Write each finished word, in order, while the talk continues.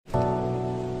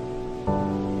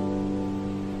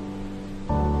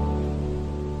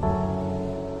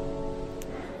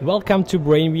Welcome to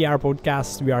Brain VR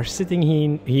podcast. We are sitting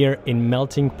here in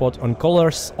melting pot on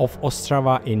colors of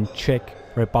Ostrava in Czech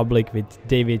Republic with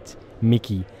David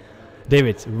Michie.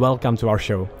 David, welcome to our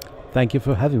show. Thank you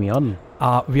for having me on.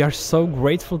 We are so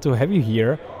grateful to have you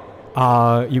here.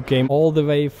 You came all the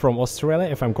way from Australia,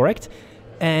 if I'm correct.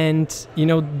 And, you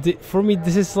know, for me,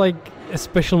 this is like a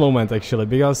special moment, actually,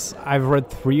 because I've read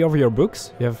 3 of your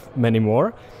books. You have many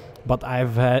more. But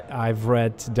I've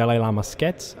read Dalai Lama's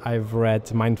Cat. I've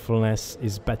read Mindfulness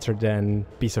is better than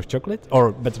piece of chocolate,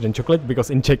 or better than chocolate,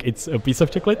 because in Czech it's a piece of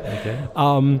chocolate.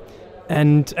 Okay.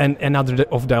 And another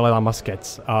of Dalai Lama's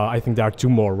Cats. I think there are 2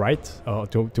 more, right?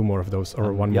 Two more of those,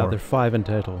 or one more. Yeah, there are 5 in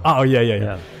total. Oh,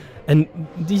 yeah. And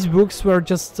these books were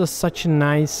just such a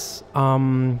nice,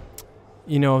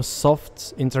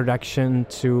 soft introduction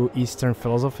to Eastern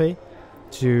philosophy,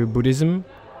 to Buddhism,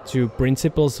 to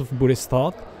principles of Buddhist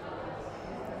thought.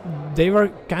 They were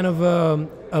kind of a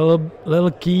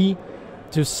little key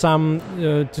to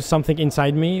something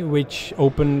inside me, which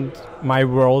opened my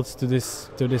world to this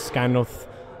kind of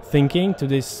thinking, to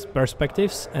these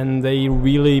perspectives, and they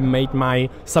really made my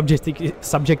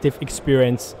subjective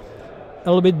experience a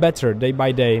little bit better day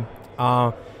by day.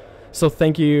 So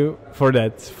thank you for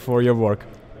that, for your work.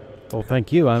 Well,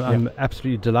 thank you. I'm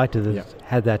absolutely delighted that it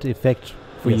had that effect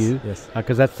for you. Yes.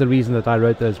 Because that's the reason that I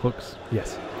wrote those books.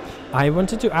 Yes. I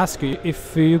wanted to ask you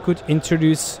if you could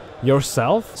introduce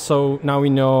yourself. So now we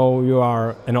know you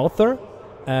are an author.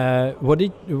 What do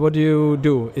you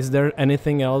do? Is there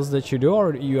anything else that you do,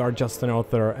 or you are just an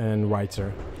author and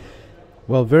writer?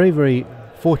 Well, very, very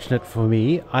fortunate for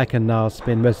me. I can now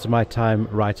spend most of my time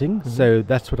writing. Mm-hmm. So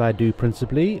that's what I do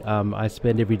principally. I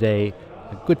spend every day,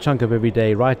 a good chunk of every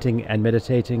day, writing and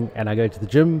meditating, and I go to the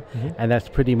gym, and that's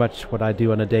pretty much what I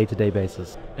do on a day-to-day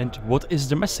basis. And what is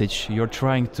the message you're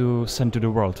trying to send to the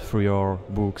world through your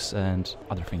books and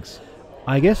other things?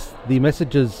 I guess the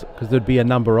messages, because there'd be a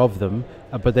number of them,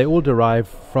 but they all derive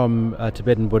from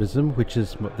Tibetan Buddhism, which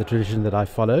is the tradition that I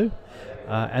follow.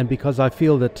 And because I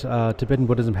feel that Tibetan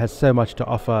Buddhism has so much to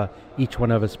offer each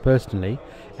one of us personally,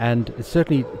 and it's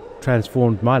certainly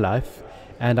transformed my life.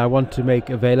 And I want to make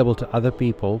available to other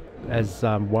people as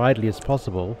widely as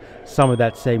possible some of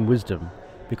that same wisdom,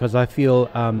 because I feel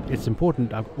it's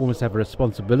important. I almost have a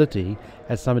responsibility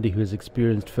as somebody who has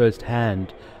experienced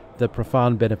firsthand the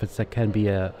profound benefits that can be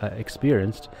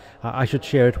experienced. I should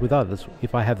share it with others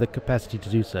if I have the capacity to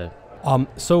do so.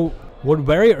 So what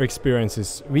were your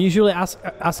experiences? We usually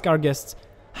ask our guests,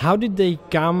 how did they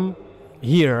come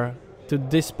here to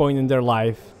this point in their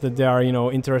life that they are,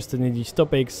 interested in these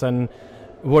topics and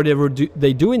whatever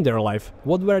they do in their life?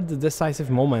 What were the decisive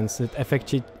moments that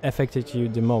affected you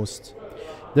the most?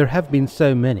 There have been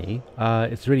so many.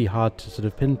 It's really hard to sort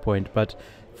of pinpoint, but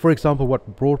for example,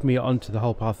 what brought me onto the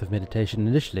whole path of meditation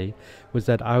initially was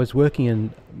that I was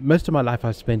working most of my life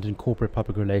I've spent in corporate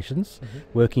public relations,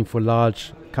 working for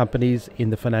large companies in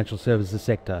the financial services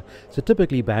sector. So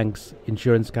typically banks,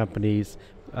 insurance companies,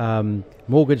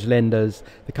 mortgage lenders,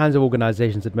 the kinds of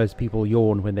organizations that most people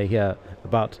yawn when they hear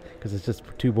about because it's just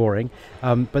too boring.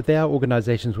 But they are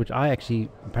organizations which I actually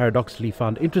paradoxically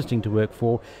found interesting to work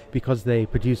for because they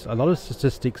produce a lot of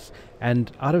statistics,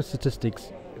 and out of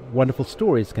statistics wonderful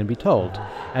stories can be told.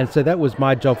 And so that was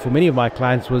my job for many of my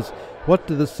clients, was what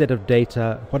does this set of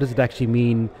data, what does it actually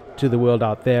mean to the world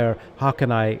out there? How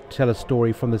can I tell a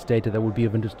story from this data that would be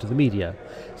of interest to the media?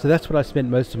 So that's what I spent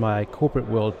most of my corporate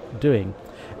world doing.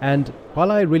 And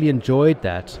while I really enjoyed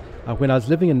that, when I was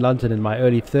living in London in my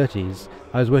early 30s,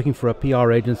 I was working for a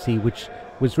PR agency, which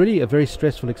was really a very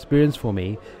stressful experience for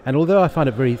me. And although I found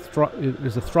it it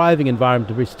was a thriving environment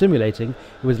and very stimulating,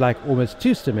 it was like almost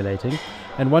too stimulating.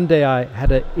 And one day I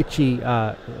had an itchy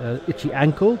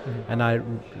ankle, and I,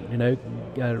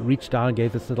 reached down and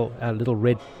gave this little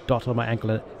red dot on my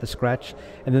ankle, a scratch.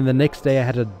 And then the next day I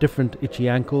had a different itchy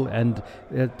ankle, and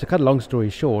to cut a long story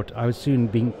short, I was soon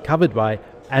being covered by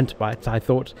ant bites, I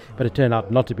thought, but it turned out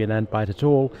not to be an ant bite at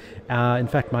all. In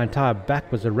fact, my entire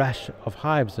back was a rash of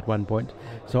hives at one point.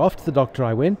 So off to the doctor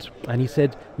I went, and he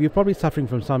said, well, you're probably suffering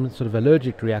from some sort of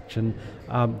allergic reaction.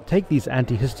 Take these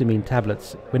antihistamine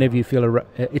tablets whenever you feel an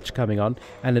itch coming on,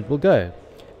 and it will go.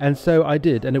 And so I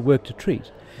did, and it worked a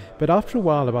treat. But after a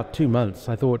while, about 2 months,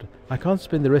 I thought, I can't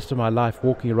spend the rest of my life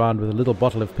walking around with a little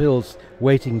bottle of pills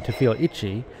waiting to feel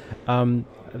itchy.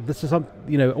 This is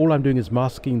all I'm doing is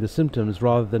masking the symptoms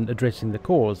rather than addressing the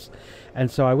cause.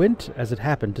 And so I went, as it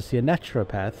happened, to see a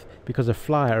naturopath because a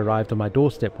flyer arrived on my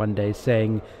doorstep one day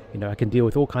saying, I can deal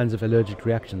with all kinds of allergic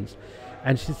reactions.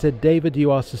 And she said, David, you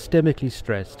are systemically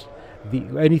stressed. the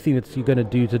only thing that you're going to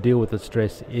do to deal with the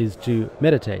stress is to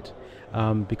meditate,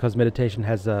 because meditation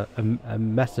has a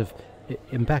massive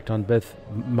impact on both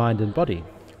mind and body,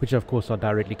 which of course are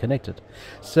directly connected.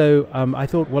 So I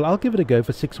thought, well, I'll give it a go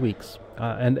for 6 weeks,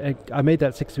 and I made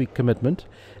that 6-week commitment,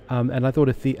 and I thought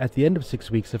at the end of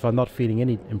 6 weeks, if I'm not feeling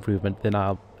any improvement, then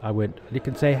I went, you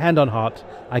can say hand on heart,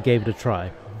 I gave it a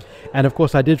try. And of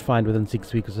course I did find within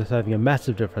 6 weeks it was having a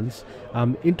massive difference.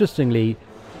 Interestingly,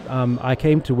 I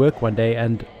came to work one day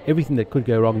and everything that could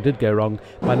go wrong did go wrong.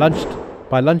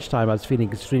 By lunchtime I was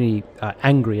feeling extremely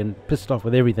angry and pissed off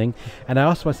with everything, and I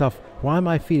asked myself, why am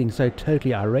I feeling so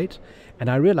totally irate? And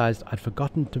I realized I'd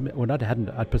forgotten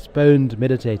I'd postponed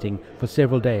meditating for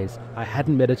several days. I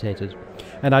hadn't meditated,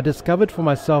 and I discovered for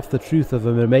myself the truth of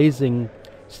an amazing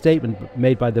statement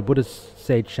made by the Buddhist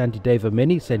sage Shantideva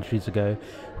many centuries ago,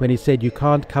 when he said, you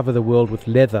can't cover the world with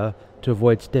leather to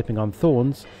avoid stepping on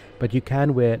thorns, but you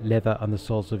can wear leather on the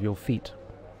soles of your feet.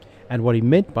 And what he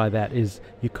meant by that is,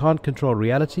 you can't control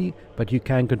reality, but you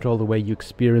can control the way you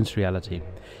experience reality.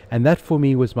 And that for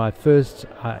me was my first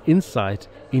insight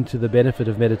into the benefit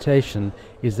of meditation,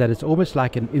 is that it's almost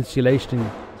like it's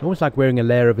almost like wearing a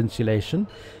layer of insulation.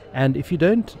 And if you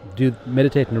don't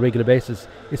meditate on a regular basis,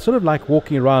 it's sort of like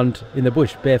walking around in the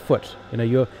bush barefoot. You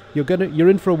know, you're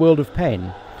in for a world of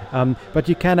pain. But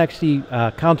you can actually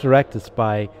counteract this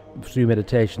through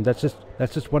meditation. That's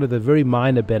just one of the very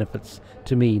minor benefits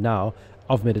to me now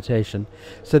of meditation.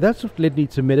 So that's what led me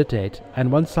to meditate.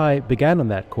 And once I began on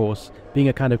that course, being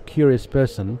a kind of curious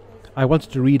person, I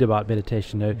wanted to read about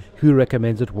meditation. Who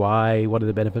recommends it? Why? What are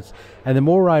the benefits? And the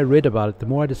more I read about it, the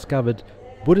more I discovered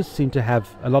Buddhists seem to have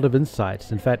a lot of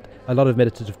insights. In fact, a lot of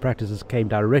meditative practices came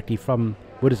directly from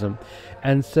Buddhism.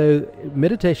 And so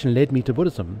meditation led me to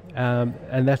Buddhism,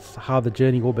 and that's how the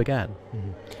journey all began.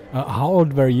 Mm-hmm. How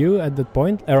old were you at that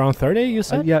point? Around 30, you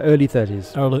said? Yeah, early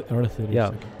 30s. Early 30s. Yeah.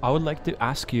 Okay. I would like to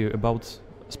ask you about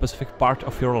a specific part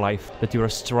of your life that you are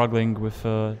struggling with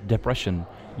depression.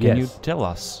 Can you tell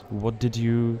us, what did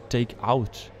you take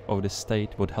out of this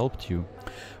state? What helped you?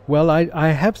 Well, I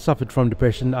have suffered from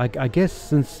depression, I guess,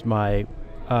 since my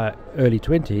early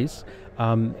 20s.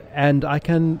 And I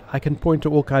can point to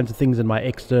all kinds of things in my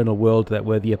external world that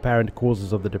were the apparent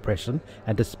causes of the depression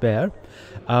and despair.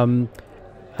 And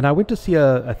I went to see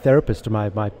a therapist.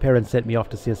 My parents sent me off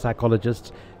to see a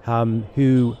psychologist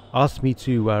who asked me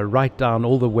to write down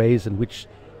all the ways in which,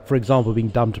 for example, being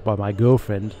dumped by my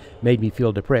girlfriend made me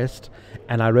feel depressed.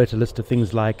 And I wrote a list of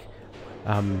things like,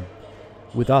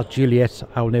 without Juliet,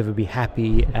 I'll never be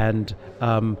happy, and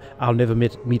I'll never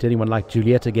meet anyone like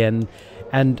Juliet again.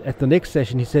 And at the next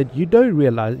session, he said, "You do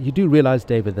realize,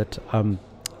 David, that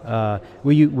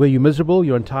were you miserable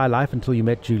your entire life until you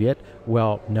met Juliet?"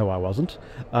 Well, no, I wasn't.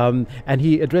 And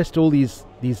he addressed all these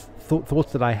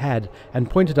thoughts that I had, and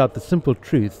pointed out the simple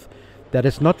truth that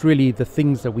it's not really the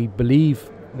things that we believe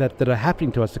that are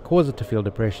happening to us that cause us to feel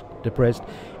depressed.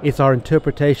 It's our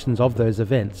interpretations of those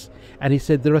events. And he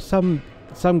said there are some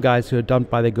guys who are dumped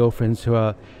by their girlfriends who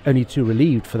are only too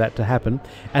relieved for that to happen.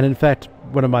 And in fact,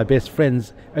 one of my best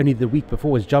friends only the week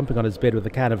before was jumping on his bed with a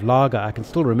can of lager. I can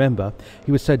still remember.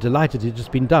 He was so delighted he'd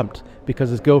just been dumped because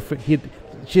his girlfriend,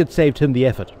 she had saved him the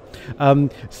effort.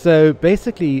 So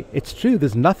basically, it's true.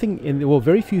 There's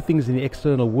very few things in the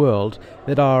external world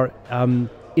that are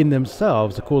in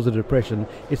themselves a cause of depression.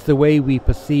 It's the way we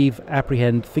perceive,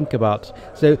 apprehend, think about.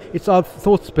 So it's our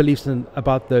thoughts, beliefs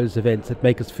about those events that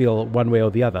make us feel one way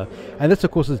or the other. And this,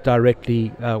 of course, is directly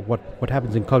what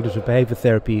happens in cognitive behavior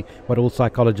therapy, what all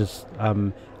psychologists,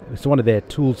 it's one of their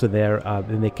tools in their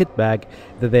kit bag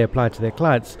that they apply to their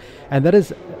clients. And that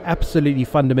is absolutely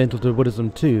fundamental to Buddhism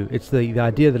too. It's the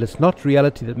idea that it's not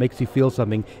reality that makes you feel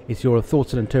something, it's your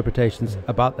thoughts and interpretations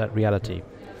about that reality.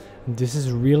 This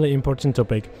is really important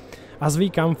topic. As we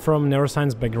come from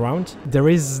neuroscience background, there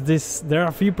are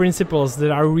a few principles that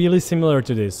are really similar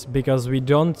to this, because we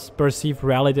don't perceive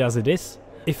reality as it is.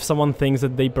 If someone thinks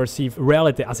that they perceive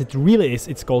reality as it really is,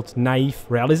 it's called naive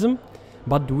realism.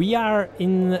 But we are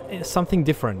in something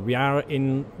different. We are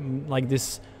in like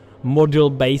this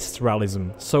model-based realism.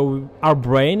 So our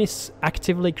brain is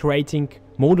actively creating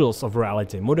models of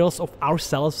reality, models of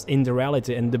ourselves in the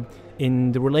reality and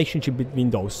in the relationship between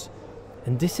those.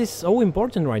 And this is so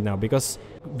important right now, because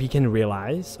we can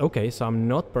realize, okay, so I'm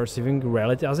not perceiving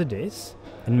reality as it is,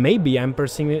 and maybe I'm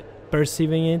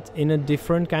perceiving it in a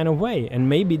different kind of way. And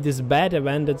maybe this bad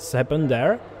event that's happened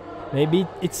there, maybe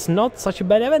it's not such a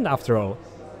bad event after all.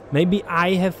 Maybe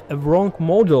I have a wrong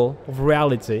model of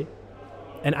reality,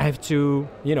 and I have to,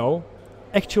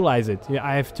 actualize it.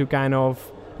 I have to kind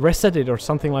of reset it or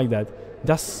something like that.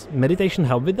 Does meditation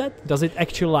help with that? Does it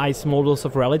actualize models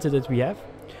of reality that we have?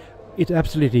 It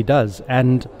absolutely does,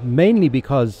 and mainly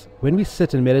because when we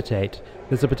sit and meditate,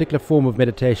 there's a particular form of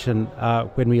meditation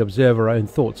when we observe our own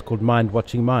thoughts called mind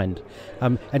watching mind.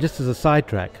 And just as a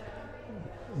sidetrack,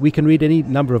 we can read any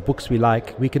number of books we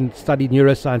like, we can study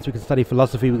neuroscience, we can study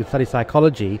philosophy, we can study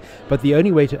psychology, but the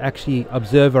only way to actually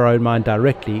observe our own mind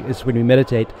directly is when we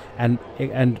meditate and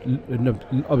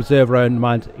observe our own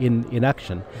mind in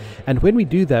action. And when we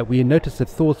do that, we notice that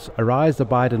thoughts arise,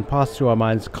 abide, and pass through our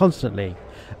minds constantly.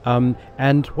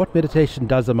 And what meditation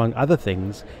does, among other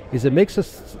things, is it makes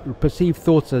us perceive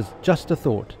thoughts as just a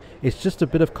thought. It's just a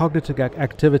bit of cognitive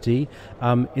activity.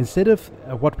 Instead of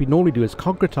what we normally do is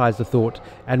concretize the thought,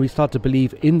 and we start to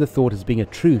believe in the thought as being a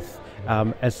truth,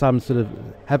 as some sort of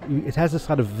it has a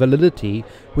sort of validity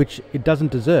which it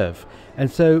doesn't deserve. And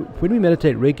so when we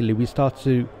meditate regularly, we start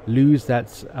to lose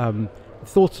that.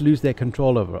 Thoughts lose their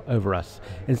control over us.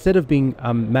 Instead of being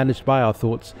managed by our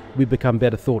thoughts, we become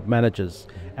better thought managers,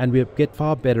 and we get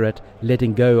far better at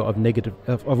letting go of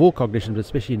of all cognition, but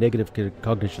especially negative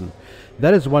cognition.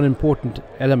 That is one important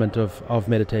element of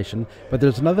meditation. But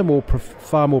there's another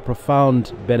far more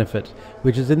profound benefit,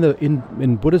 which is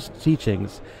in Buddhist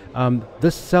teachings.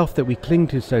 This self that we cling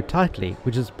to so tightly,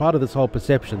 which is part of this whole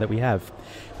perception that we have,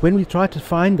 when we try to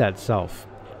find that self,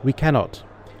 we cannot.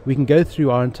 We can go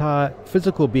through our entire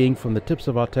physical being from the tips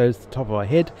of our toes to the top of our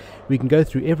head. We can go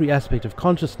through every aspect of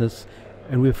consciousness,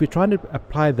 and if we're trying to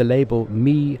apply the label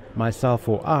me, myself,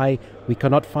 or I, we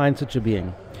cannot find such a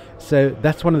being. So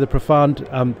that's one of the profound,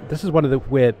 this is one of the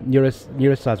where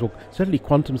neuroscience, or certainly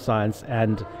quantum science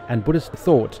and Buddhist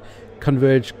thought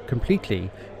converge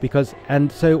completely,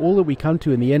 and so all that we come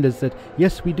to in the end is that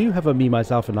yes, we do have a me,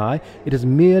 myself, and I. It is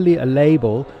merely a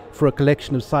label for a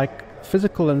collection of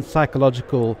physical and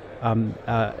psychological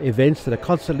events that are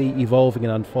constantly evolving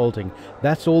and unfolding.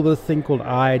 That's all the thing called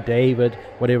I, David,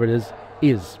 whatever it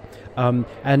is.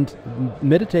 And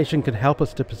meditation can help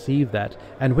us to perceive that.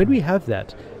 And when we have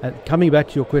that, coming back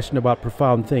to your question about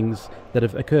profound things that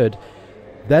have occurred,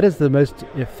 that is the most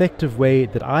effective way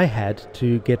that I had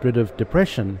to get rid of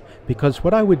depression, because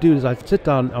what I would do is I'd sit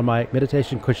down on my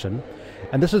meditation cushion,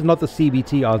 and this is not the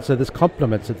CBT answer, this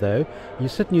complements it though. You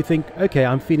sit and you think, okay,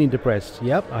 I'm feeling depressed.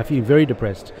 Yep, I'm feeling very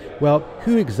depressed. Well,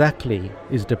 who exactly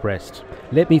is depressed?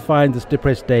 Let me find this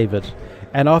depressed David.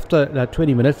 And after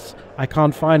 20 minutes, I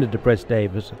can't find a depressed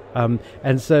David.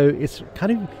 And so it's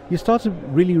kind of, you start to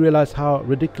really realize how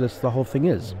ridiculous the whole thing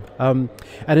is. And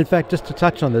in fact, just to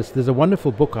touch on this, there's a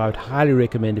wonderful book I would highly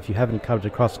recommend if you haven't come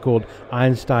across called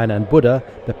Einstein and Buddha,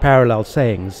 The Parallel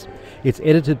Sayings. It's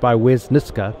edited by Wes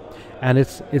Niska. And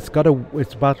it's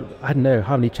about, I don't know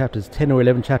how many chapters, 10 or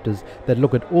 11 chapters that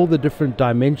look at all the different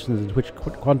dimensions in which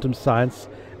quantum science,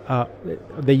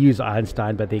 they use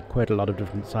Einstein, but they quote a lot of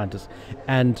different scientists,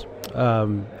 and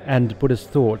Buddhist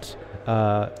thought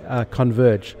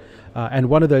converge. And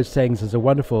one of those sayings is a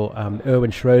wonderful,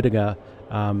 Erwin Schrödinger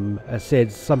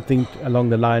said something along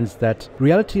the lines that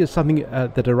reality is something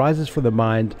that arises from the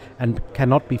mind and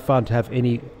cannot be found to have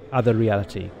any other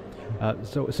reality.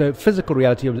 So physical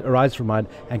reality arises from mind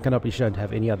and cannot be shown to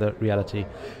have any other reality.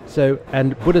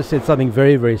 And Buddha said something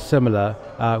very, very similar,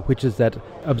 which is that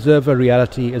observer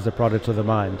reality is a product of the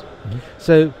mind. Mm-hmm.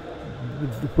 So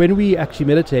when we actually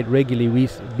meditate regularly,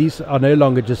 these are no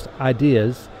longer just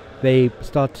ideas. They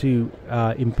start to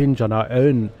impinge on our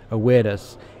own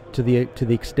awareness to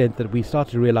the extent that we start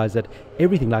to realize that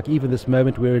everything, like even this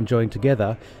moment we're enjoying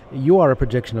together, you are a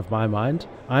projection of my mind,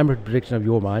 I'm a projection of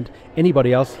your mind.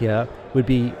 Anybody else here would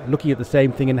be looking at the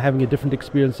same thing and having a different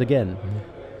experience again.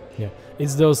 Mm-hmm. Yeah,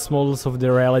 it's those models of the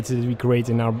reality that we create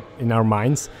in our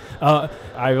minds.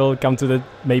 I will come to that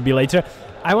maybe later.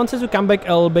 I wanted to come back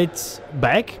a little bit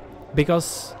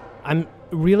because I'm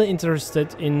really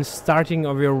interested in starting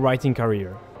of your writing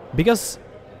career, because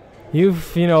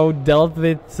you've, dealt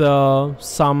with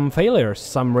some failures,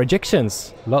 some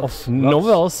rejections of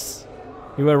novels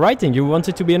you were writing. You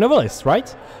wanted to be a novelist,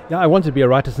 right? Yeah, I wanted to be a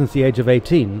writer since the age of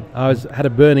 18. I had a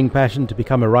burning passion to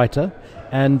become a writer.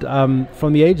 And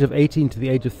from the age of 18 to the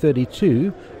age of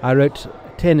 32, I wrote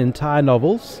 10 entire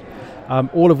novels,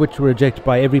 all of which were rejected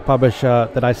by every publisher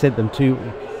that I sent them to.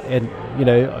 And,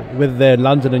 whether they're in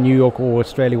London or New York or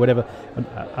Australia, whatever,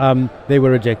 they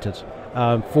were rejected.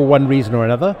 For one reason or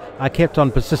another. I kept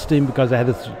on persisting because I had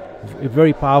this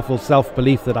very powerful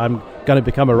self-belief that I'm going to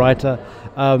become a writer.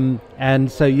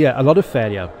 And so, yeah, a lot of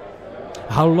failure.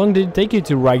 How long did it take you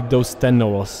to write those 10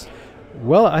 novels?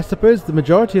 Well, I suppose the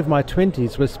majority of my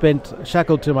 20s was spent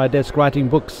shackled to my desk writing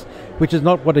books, which is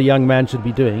not what a young man should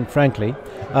be doing, frankly.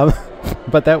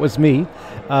 But that was me.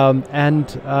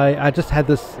 And I just had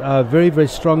this very, very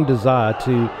strong desire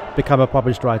to become a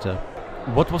published writer.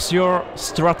 What was your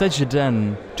strategy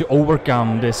then to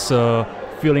overcome this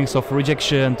feelings of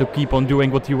rejection, to keep on doing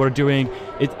what you were doing?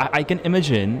 I can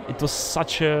imagine it was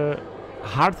such a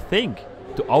hard thing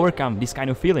to overcome these kind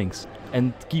of feelings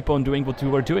and keep on doing what you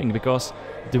were doing, because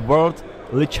the world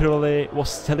literally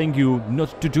was telling you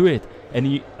not to do it.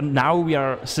 And now we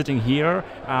are sitting here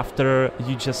after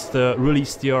you just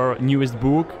released your newest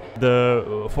book,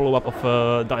 the follow-up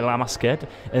of Dalai Lama's Cat,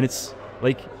 and it's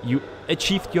like you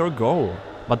achieved your goal,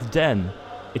 but then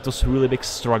it was a really big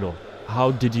struggle.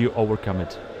 How did you overcome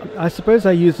it? I suppose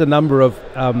I used a number of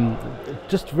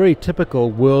just very typical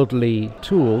worldly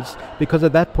tools, because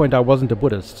at that point I wasn't a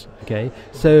Buddhist. Okay,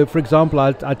 so for example,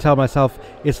 I tell myself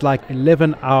it's like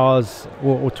 11 hours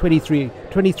or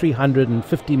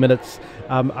 2350 minutes.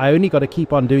 I only got to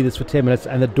keep on doing this for 10 minutes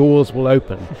and the doors will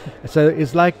open. So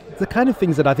it's like the kind of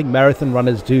things that I think marathon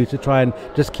runners do to try and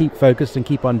just keep focused and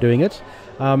keep on doing it.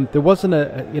 There wasn't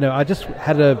I just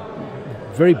had a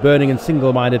very burning and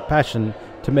single-minded passion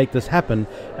to make this happen,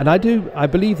 and I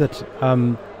believe that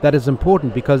that is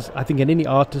important, because I think in any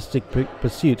artistic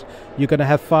pursuit you're going to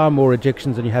have far more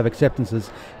rejections than you have acceptances.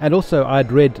 And also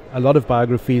I'd read a lot of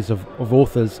biographies of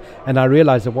authors, and I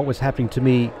realized that what was happening to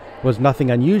me was nothing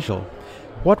unusual.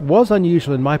 What was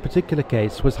unusual in my particular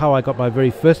case was how I got my very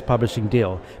first publishing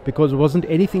deal, because it wasn't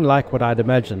anything like what I'd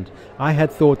imagined. I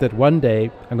had thought that one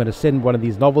day I'm going to send one of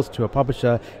these novels to a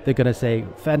publisher, they're going to say,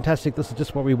 fantastic, this is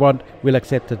just what we want, we'll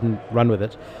accept it and run with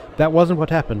it. That wasn't what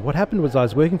happened. What happened was I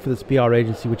was working for this PR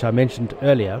agency, which I mentioned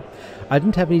earlier. I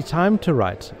didn't have any time to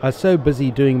write. I was so busy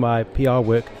doing my PR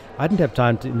work, I didn't have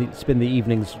time to spend the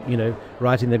evenings,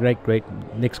 writing the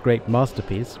next great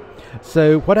masterpiece.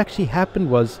 So what actually happened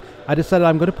was I decided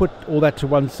I'm going to put all that to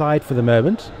one side for the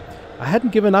moment. I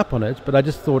hadn't given up on it, but I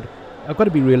just thought I've got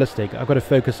to be realistic. I've got to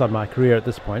focus on my career at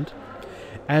this point.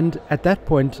 And at that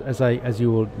point, as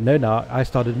you will know now, I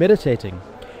started meditating.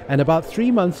 And about 3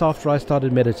 months after I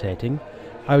started meditating,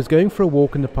 I was going for a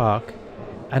walk in the park,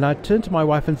 and I turned to my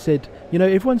wife and said,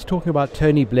 everyone's talking about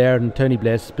Tony Blair and Tony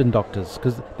Blair's spin doctors,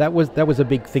 because that was a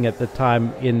big thing at the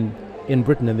time in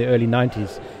Britain in the early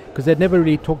 90s. Because they'd never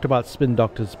really talked about spin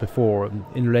doctors before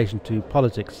in relation to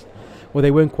politics, or they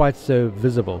weren't quite so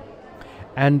visible.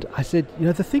 And I said,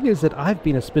 the thing is that I've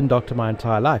been a spin doctor my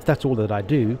entire life. That's all that I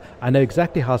do. I know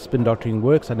exactly how spin doctoring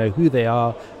works. I know who they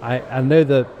are. I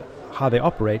know how they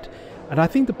operate. And I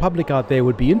think the public out there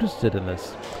would be interested in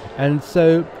this. And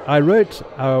so I wrote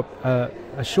a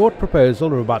short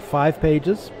proposal of about 5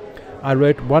 pages. I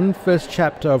wrote one first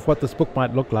chapter of what this book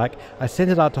might look like. I sent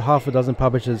it out to half a dozen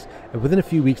publishers, and within a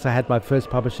few weeks I had my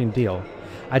first publishing deal.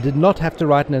 I did not have to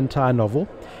write an entire novel,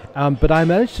 but I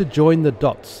managed to join the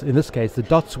dots. In this case, the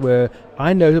dots were,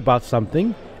 I know about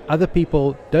something, other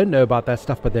people don't know about that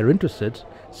stuff, but they're interested,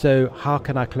 so how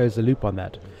can I close the loop on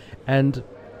that? And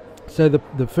so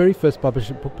the very first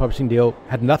book publishing deal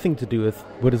had nothing to do with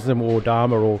Buddhism or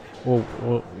Dharma or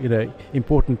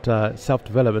important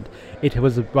self-development. It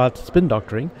was about spin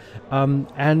doctoring,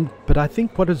 but I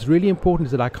think what is really important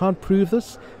is that I can't prove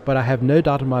this, but I have no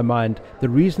doubt in my mind the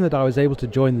reason that I was able to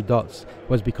join the dots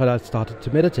was because I started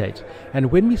to meditate. And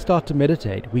when we start to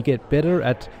meditate, we get better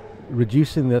at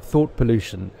reducing the thought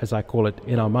pollution, as I call it,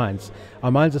 in our minds.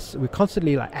 Our minds we're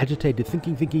constantly agitated,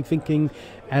 thinking,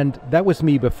 and that was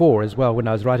me before as well. When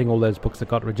I was writing all those books that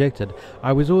got rejected,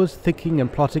 I was always thinking and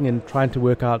plotting and trying to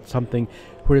work out something,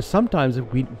 whereas sometimes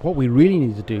what we really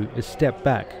need to do is step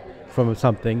back from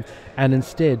something and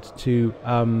instead to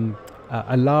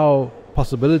allow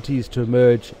possibilities to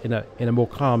emerge in a more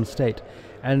calm state.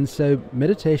 And so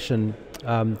meditation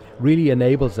really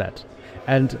enables that.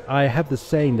 And I have this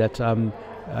saying that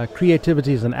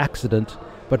creativity is an accident,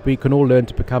 but we can all learn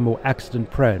to become more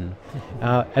accident-prone.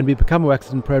 And we become more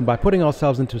accident-prone by putting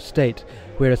ourselves into a state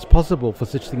where it's possible for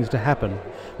such things to happen.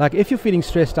 Like if you're feeling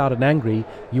stressed out and angry,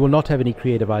 you will not have any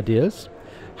creative ideas.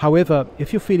 However,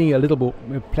 if you're feeling a little more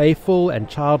playful and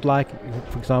childlike,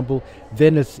 for example,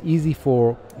 then it's easy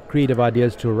for creative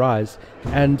ideas to arise.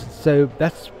 And so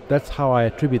that's how I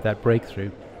attribute that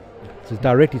breakthrough. So it's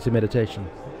directly to meditation.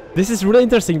 This is really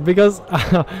interesting because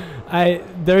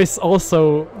there is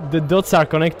also the dots are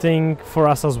connecting for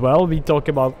us as well. We talk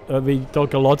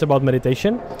a lot about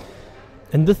meditation,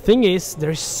 and the thing is, there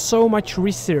is so much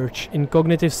research in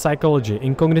cognitive psychology,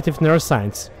 in cognitive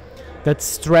neuroscience, that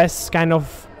stress kind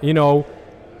of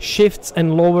shifts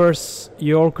and lowers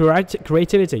your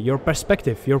creativity, your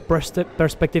perspective. Your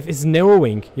perspective is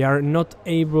narrowing. You are not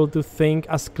able to think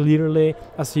as clearly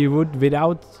as you would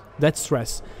without that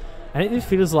stress. And it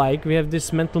feels like we have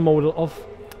this mental model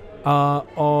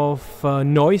of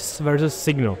noise versus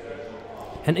signal.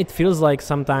 And it feels like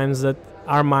sometimes that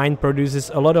our mind produces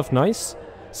a lot of noise,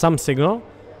 some signal,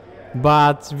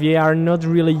 but we are not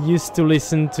really used to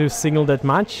listen to signal that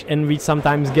much, and we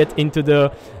sometimes get into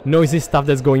the noisy stuff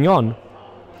that's going on.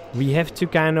 We have to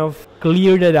kind of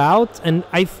clear that out, and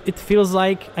it feels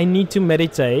like I need to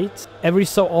meditate every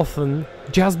so often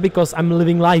just because I'm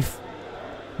living life.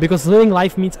 Because living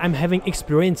life means I'm having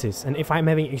experiences, and if I'm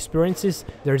having experiences,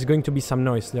 there's going to be some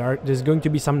noise. There's going to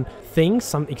be some things,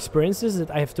 some experiences that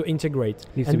I have to integrate.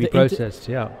 Needs to be processed,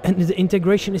 yeah. And the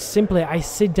integration is simply I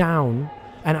sit down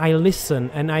and I listen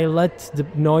and I let the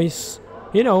noise,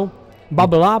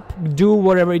 bubble up, do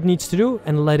whatever it needs to do,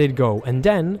 and let it go. And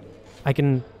then I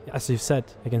can, as you said,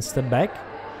 I can step back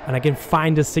and I can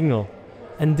find the signal.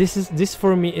 And this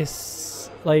for me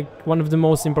is like one of the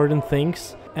most important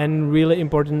things, and really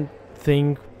important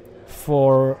thing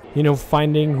for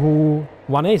finding who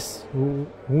one is, who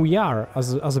we are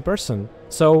as a person.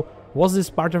 So was this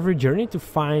part of your journey to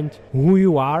find who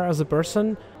you are as a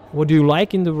person? What do you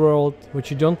like in the world, what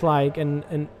you don't like,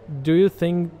 and do you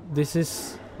think this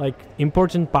is like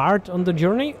important part on the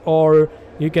journey, or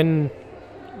you can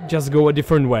just go a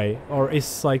different way, or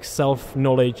is like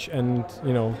self-knowledge and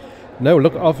No,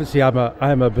 look, obviously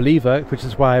I'm a believer, which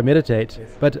is why I meditate. Yes.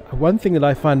 But one thing that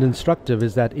I find instructive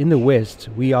is that in the West,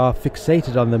 we are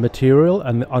fixated on the material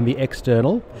and on the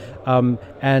external,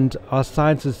 and our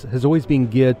science has always been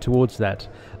geared towards that.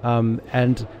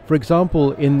 And for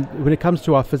example, when it comes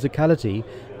to our physicality,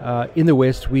 in the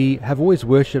West, we have always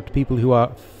worshipped people who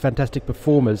are fantastic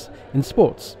performers in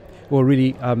sports, or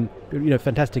really,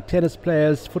 fantastic tennis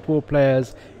players, football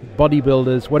players,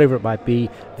 bodybuilders, whatever it might be.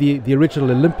 The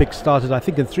original Olympics started, I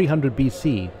think, in 300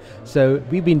 BC. So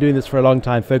we've been doing this for a long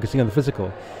time, focusing on the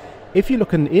physical. If you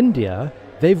look in India,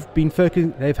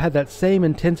 they've had that same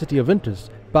intensity of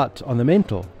interest, but on the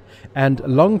mental. And a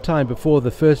long time before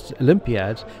the first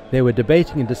Olympiad, they were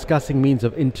debating and discussing means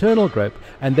of internal growth,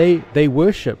 and they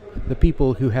worship the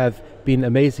people who have been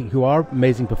amazing, who are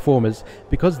amazing performers,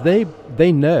 because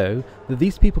they know that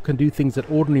these people can do things that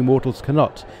ordinary mortals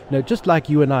cannot. Just like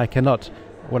you and I cannot,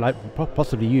 well,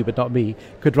 possibly you, but not me,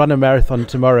 could run a marathon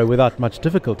tomorrow without much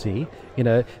difficulty.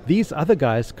 These other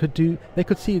guys they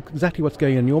could see exactly what's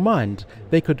going on in your mind.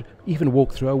 They could even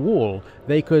walk through a wall.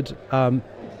 They could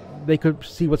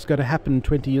see what's going to happen in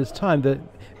 20 years' time. The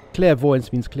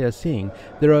clairvoyance means clear seeing.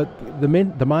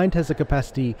 The mind has a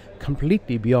capacity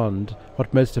completely beyond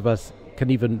what most of us can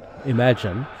even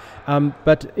imagine.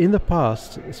 But in the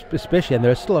past, especially, and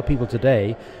there still are people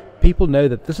today, people know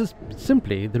that this is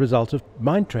simply the result of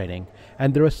mind training.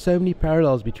 And there are so many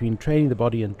parallels between training the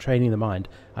body and training the mind.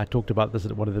 I talked about this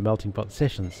at one of the melting pot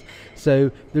sessions.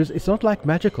 So it's not like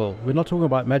magical. We're not talking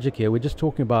about magic here. We're just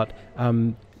talking about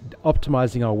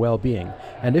optimizing our well-being.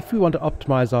 And if we want to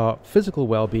optimize our physical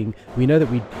well-being, we know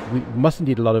that we mustn't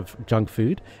eat a lot of junk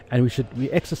food, and we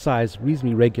exercise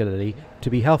reasonably regularly to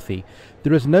be healthy.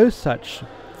 There is no such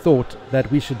thought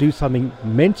that we should do something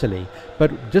mentally,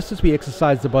 but just as we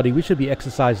exercise the body, we should be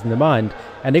exercising the mind,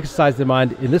 and exercise the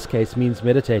mind in this case means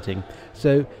meditating.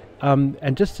 So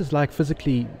and just as like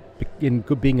physically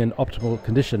being in optimal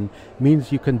condition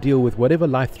means you can deal with whatever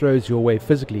life throws your way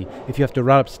physically. If you have to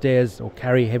run upstairs or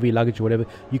carry heavy luggage or whatever,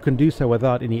 you can do so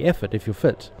without any effort if you're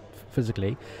fit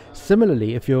physically.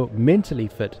 Similarly, if you're mentally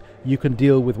fit, you can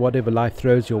deal with whatever life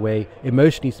throws your way,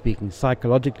 emotionally speaking,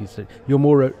 psychologically. So you're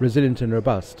more resilient and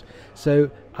robust.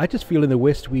 So I just feel in the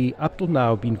West, we up till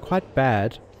now have been quite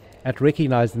bad at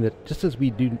recognizing that just as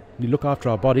we look after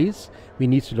our bodies, we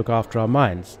need to look after our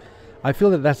minds. I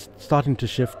feel that that's starting to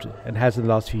shift, and has in the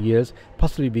last few years,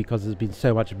 possibly because there's been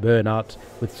so much burnout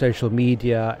with social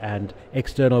media and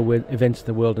external events in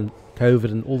the world and COVID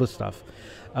and all this stuff.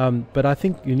 But I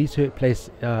think you need to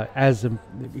place as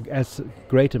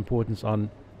great importance on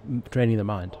training the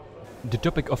mind. The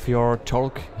topic of your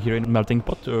talk here in Melting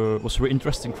Pot was really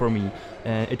interesting for me.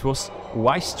 It was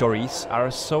why stories are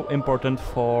so important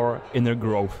for inner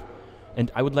growth.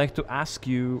 And I would like to ask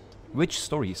you, which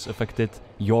stories affected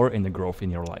your inner growth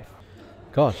in your life?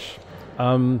 Gosh,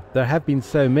 there have been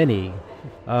so many.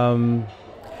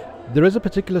 There is a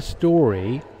particular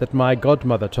story that my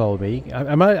godmother told me.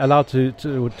 Am I allowed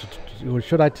to or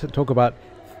should I talk about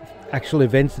actual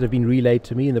events that have been relayed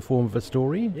to me in the form of a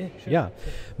story? Yeah, sure. Yeah.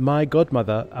 My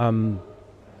godmother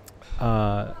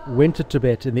went to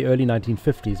Tibet in the early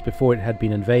 1950s before it had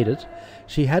been invaded.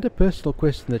 She had a personal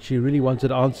question that she really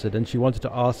wanted answered, and she wanted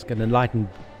to ask an enlightened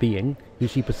being, who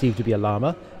she perceived to be a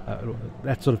lama,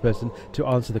 that sort of person, to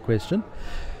answer the question.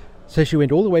 So she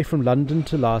went all the way from London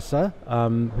to Lhasa,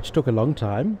 which took a long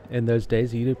time in those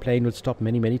days. The plane would stop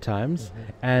many, many times,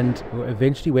 and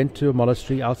eventually went to a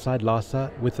monastery outside Lhasa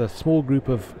with a small group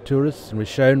of tourists and was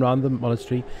shown around the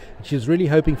monastery. And she was really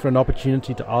hoping for an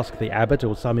opportunity to ask the abbot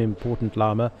or some important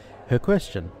lama her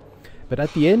question. But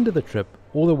at the end of the trip,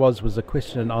 all there was a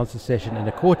question and answer session in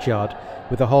a courtyard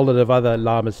with a whole lot of other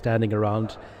lamas standing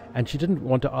around, and she didn't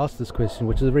want to ask this question,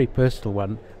 which is a very personal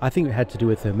one. I think it had to do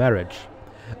with her marriage.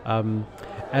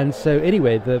 And so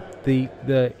anyway,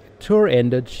 the tour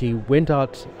ended. She went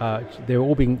out. They were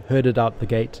all being herded out the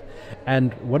gate,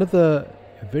 and one of the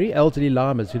very elderly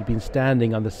lamas who'd been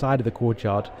standing on the side of the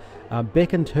courtyard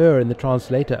beckoned her and the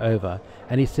translator over,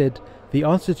 and he said, "The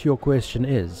answer to your question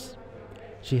is."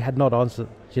 She had not answered.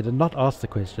 She did not ask the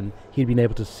question. He'd been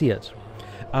able to see it.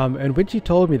 And when she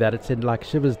told me that, it sent like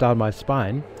shivers down my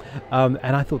spine.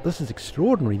 And I thought, this is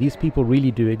extraordinary. These people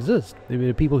really do exist. There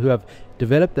are people who have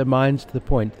developed their minds to the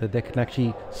point that they can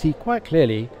actually see quite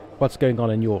clearly what's going on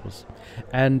in yours.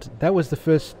 And that was the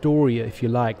first story, if you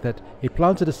like, that it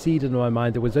planted a seed in my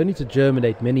mind that was only to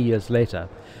germinate many years later.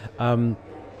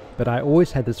 But I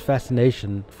always had this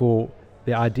fascination for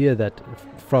the idea that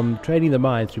from training the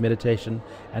mind through meditation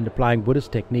and applying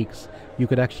Buddhist techniques, you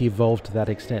could actually evolve to that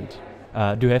extent.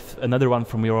 Do you have another one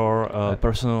from your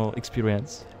personal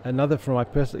experience? Another from my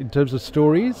personal, in terms of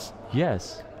stories?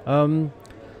 Yes.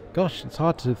 Gosh, it's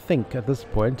hard to think at this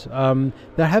point.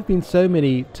 There have been so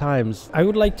many times. I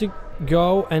would like to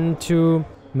go and to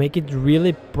make it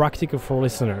really practical for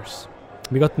listeners.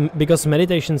 Because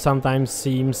meditation sometimes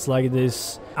seems like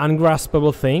this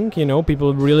ungraspable thing, you know,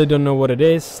 people really don't know what it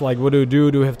is. Like, what do you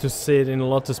do? Do you have to sit in a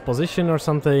lotus position or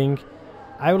something?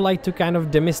 I would like to kind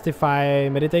of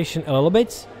demystify meditation a little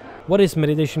bit. What is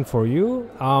meditation for you?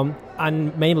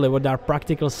 And mainly, what are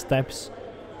practical steps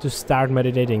to start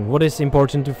meditating? What is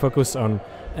important to focus on?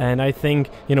 And I think,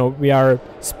 you know, we are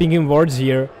speaking words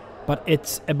here, but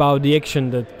it's about the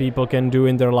action that people can do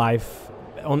in their life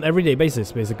on everyday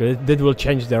basis, basically, that will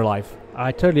change their life.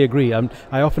 I totally agree.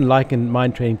 I often liken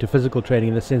mind training to physical training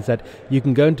in the sense that you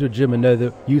can go into a gym and know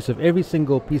the use of every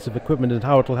single piece of equipment and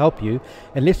how it will help you.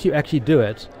 Unless you actually do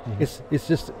it, it's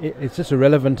just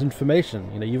irrelevant information.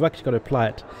 You know, you've actually got to apply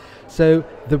it. So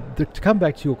to come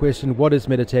back to your question, what is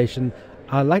meditation?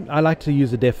 I like to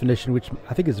use a definition which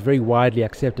I think is very widely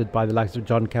accepted by the likes of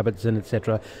John Kabat-Zinn,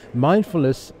 etc.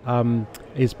 Mindfulness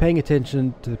is paying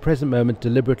attention to the present moment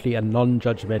deliberately and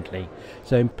non-judgmentally.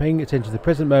 So in paying attention to the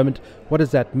present moment, what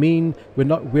does that mean?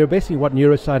 We're basically what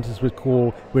neuroscientists would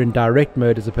call, we're in direct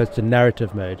mode as opposed to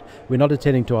narrative mode. We're not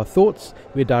attending to our thoughts,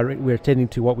 we're attending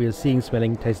to what we are seeing,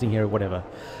 smelling, tasting, hearing, whatever.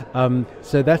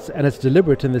 So it's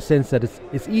deliberate in the sense that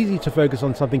it's easy to focus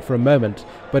on something for a moment,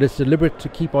 but it's deliberate to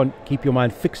keep your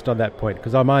mind fixed on that point,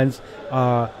 because our minds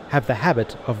have the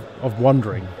habit of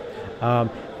wandering.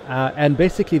 And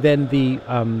basically then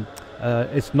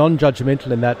it's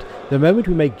non-judgmental in that the moment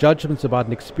we make judgments about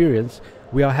an experience,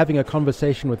 we are having a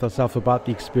conversation with ourselves about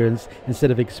the experience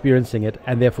instead of experiencing it,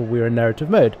 and therefore we're in narrative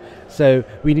mode. So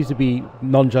we need to be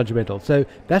non-judgmental. So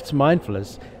that's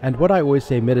mindfulness. And what I always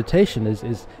say meditation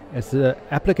is the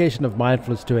application of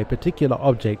mindfulness to a particular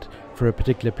object for a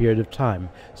particular period of time.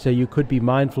 So you could be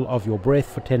mindful of your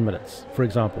breath for 10 minutes, for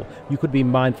example. You could be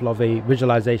mindful of a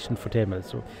visualization for 10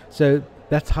 minutes. So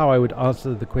that's how I would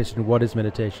answer the question, what is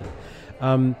meditation?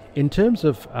 In terms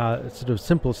of sort of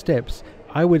simple steps,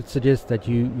 I would suggest that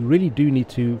you really do need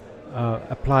to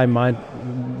apply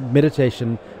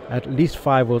meditation at least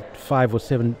 5 or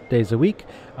 7 days a week.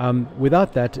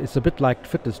 Without that, it's a bit like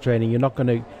fitness training. You're not going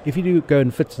to, if you do go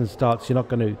in fits and starts, you're not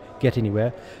going to get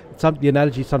anywhere. The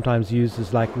analogy sometimes used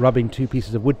is like rubbing two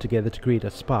pieces of wood together to create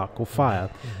a spark or fire.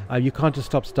 You can't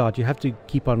just start. You have to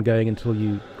keep on going until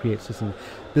you create something.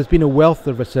 There's been a wealth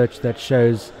of research that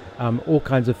shows all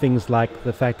kinds of things, like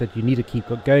the fact that you need to keep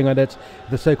going on it,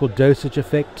 the so-called dosage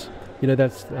effect. You know,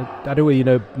 that's, I don't know whether you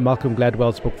know Malcolm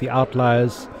Gladwell's book, The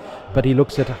Outliers, but he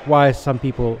looks at why some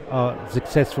people are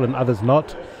successful and others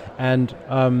not. And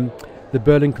the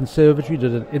Berlin Conservatory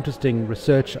did an interesting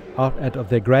research of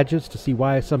their graduates to see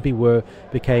why some people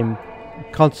became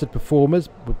concert performers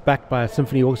backed by a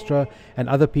symphony orchestra, and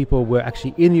other people were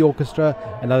actually in the orchestra,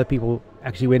 and other people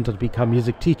actually went on to become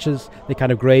music teachers. They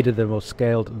kind of graded them or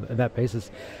scaled on that basis,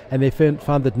 and they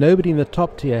found that nobody in the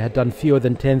top tier had done fewer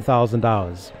than 10,000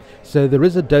 hours. So there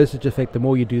is a dosage effect. The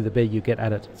more you do, the better you get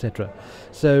at it, etc.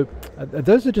 So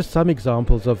those are just some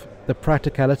examples of the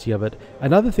practicality of it.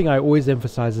 Another thing I always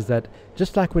emphasize is that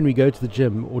just like when we go to the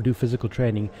gym or do physical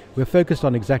training, we're focused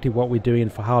on exactly what we're doing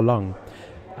and for how long.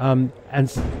 And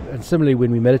similarly,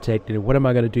 when we meditate, what am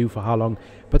I going to do for how long?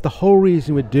 But the whole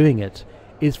reason we're doing it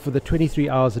is for the 23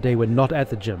 hours a day we're not at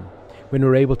the gym, when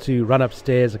we're able to run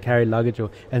upstairs or carry luggage,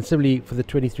 and similarly for the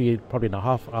 23, probably and a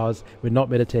half hours we're not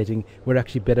meditating, we're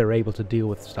actually better able to deal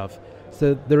with stuff.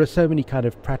 So there are so many kind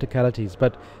of practicalities,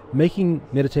 but making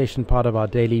meditation part of our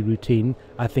daily routine,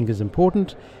 I think, is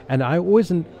important. And I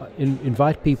always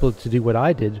invite people to do what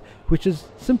I did, which is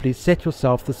simply set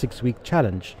yourself the 6-week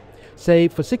challenge. Say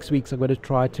for 6 weeks, I'm going to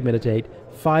try to meditate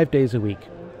 5 days a week.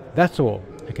 That's all,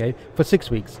 okay, for 6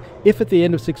 weeks. If at the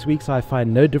end of 6 weeks I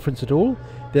find no difference at all,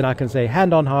 then I can say,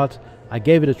 hand on heart, I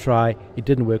gave it a try, it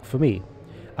didn't work for me.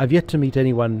 I've yet to meet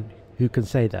anyone who can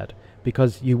say that,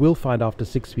 because you will find after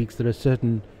 6 weeks there are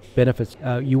certain benefits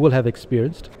you will have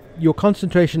experienced. Your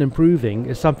concentration improving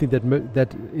is something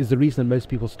that is the reason that most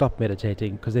people stop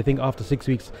meditating, because they think after 6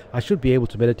 weeks, I should be able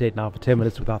to meditate now for 10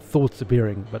 minutes without thoughts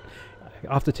appearing. But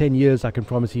after 10 years, I can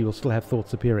promise you will still have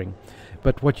thoughts appearing.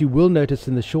 But what you will notice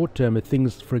in the short term are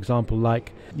things, for example,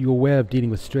 like your way of dealing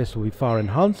with stress will be far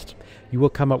enhanced. You will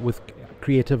come up with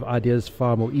creative ideas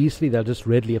far more easily. They'll just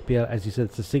readily appear. As you said,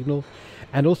 it's a signal.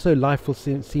 And also life will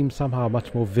seem somehow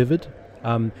much more vivid,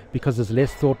 because there's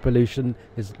less thought pollution,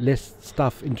 there's less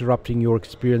stuff interrupting your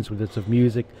experience, whether it's of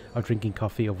music or drinking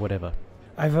coffee or whatever.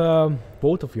 I have a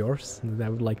quote of yours that I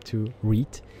would like to read.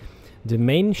 The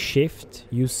main shift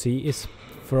you see is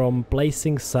from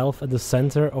placing self at the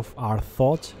center of our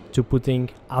thought to putting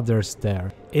others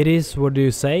there. It is, what do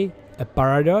you say, a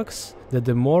paradox that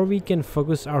the more we can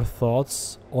focus our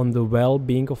thoughts on the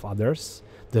well-being of others,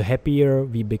 the happier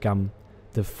we become.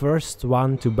 The first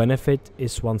one to benefit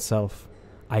is oneself.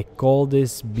 I call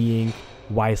this being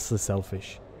wisely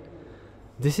selfish.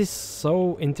 This is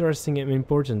so interesting and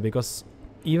important, because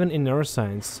even in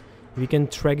neuroscience, we can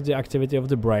track the activity of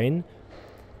the brain,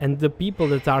 and the people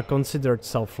that are considered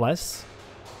selfless,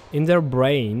 in their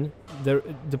brain,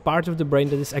 the part of the brain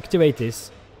that is activated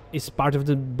is part of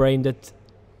the brain that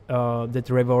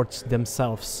rewards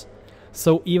themselves.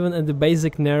 So even at the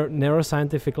basic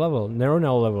neuroscientific level,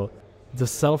 neuronal level, the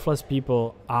selfless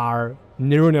people are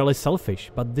neuronally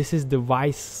selfish. But this is the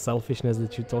wise selfishness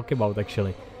that you talk about,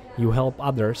 actually. You help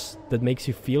others, that makes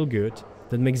you feel good,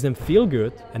 that makes them feel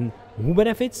good, and who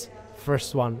benefits?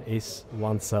 First one is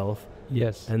oneself.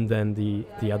 Yes. And then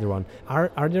the other one.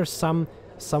 Are there some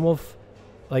of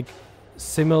like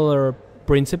similar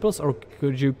principles, or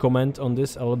could you comment on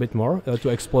this a little bit more to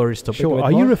explore this topic? Sure. A bit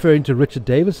Are more? you referring to Richard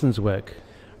Davidson's work?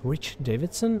 Rich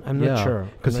Davidson? I'm not sure.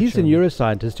 Because he's a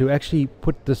neuroscientist who actually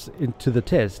put this into the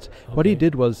test. Okay. What he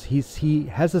did was he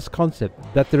has this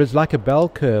concept that there is like a bell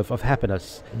curve of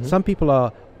happiness. Mm-hmm. Some people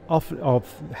are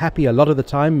happy a lot of the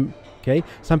time. Okay,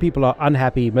 some people are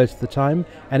unhappy most of the time,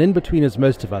 and in between is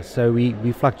most of us. So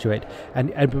we fluctuate,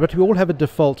 but we all have a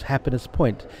default happiness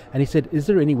point. And he said, "Is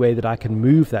there any way that I can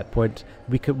move that point?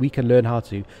 We can learn how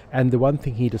to." And the one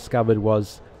thing he discovered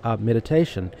was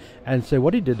meditation. And so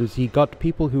what he did was he got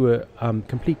people who were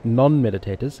complete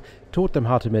non-meditators, taught them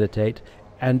how to meditate,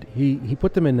 and he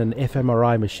put them in an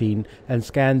fMRI machine and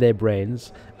scanned their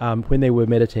brains when they were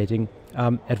meditating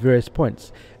at various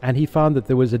points. And he found that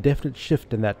there was a definite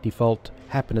shift in that default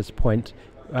happiness point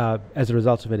as a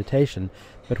result of meditation.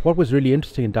 But what was really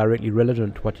interesting and directly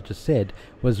relevant to what you just said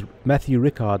was Matthew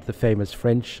Ricard, the famous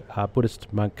French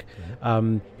Buddhist monk,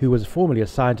 who was formerly a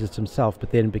scientist himself,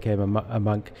 but then became a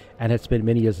monk and had spent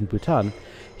many years in Bhutan.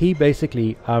 He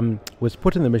basically was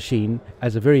put in the machine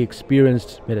as a very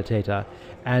experienced meditator,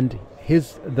 and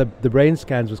the brain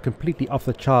scans was completely off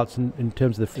the charts in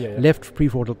terms of the left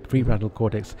prefrontal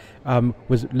cortex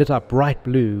was lit up bright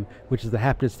blue, which is the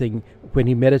happiest thing when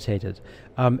he meditated.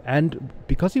 And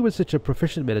because he was such a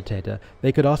proficient meditator,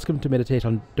 they could ask him to meditate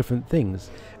on different things.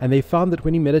 And they found that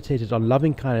when he meditated on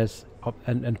loving kindness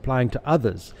and applying to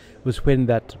others was when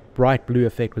that bright blue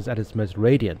effect was at its most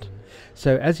radiant.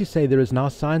 So as you say, there is now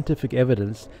scientific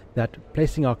evidence that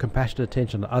placing our compassionate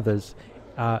attention on others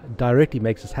directly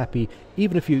makes us happy,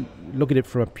 even if you look at it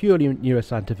from a purely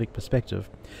neuroscientific perspective.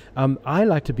 I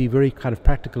like to be very kind of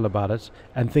practical about it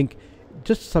and think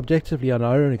just subjectively on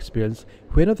our own experience,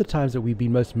 when are the times that we've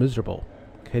been most miserable?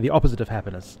 Okay, the opposite of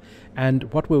happiness.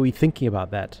 And what were we thinking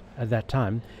about that at that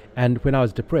time? And when I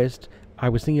was depressed, I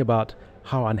was thinking about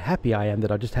how unhappy I am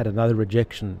that I just had another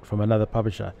rejection from another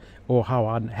publisher, or how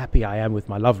unhappy I am with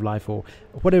my love life, or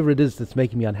whatever it is that's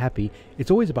making me unhappy.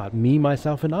 It's always about me,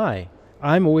 myself, and I.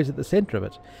 I'm always at the center of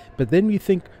it. But then you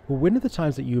think, well, when are the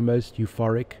times that you're most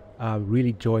euphoric,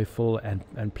 really joyful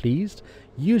and pleased?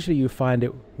 Usually you find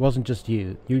it wasn't just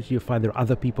you. Usually you find there are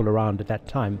other people around at that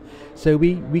time. So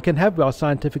we can have our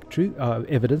scientific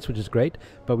evidence, which is great,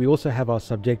 but we also have our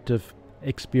subjective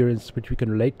experience, which we can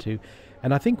relate to.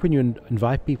 And I think when you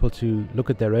invite people to look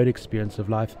at their own experience of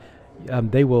life,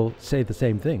 they will say the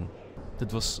same thing.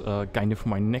 That was kind of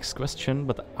my next question,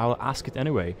 but I'll ask it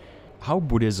anyway. How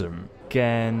Buddhism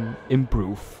can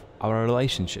improve our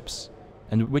relationships,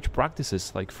 and which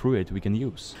practices like through it we can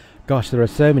use? Gosh, there are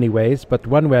so many ways, but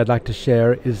one way I'd like to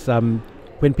share is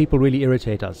when people really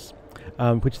irritate us,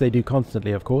 which they do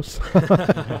constantly, of course,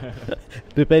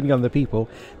 depending on the people.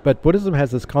 But Buddhism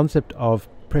has this concept of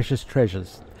precious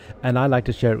treasures, and I like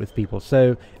to share it with people.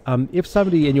 So if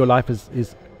somebody in your life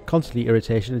is constantly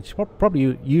irritation, it's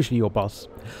probably usually your boss,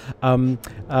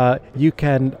 you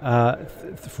can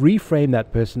reframe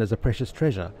that person as a precious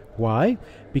treasure. Why?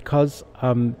 Because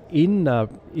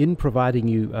in providing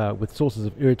you with sources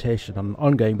of irritation on an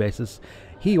ongoing basis,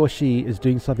 he or she is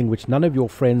doing something which none of your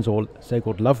friends or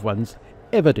so-called loved ones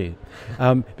ever do,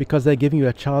 because they're giving you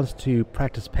a chance to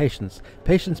practice patience.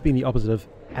 Patience being the opposite of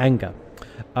anger.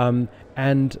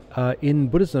 And in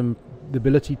Buddhism, the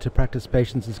ability to practice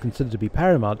patience is considered to be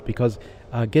paramount, because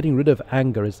getting rid of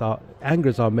anger is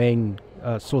our main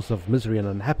source of misery and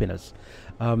unhappiness.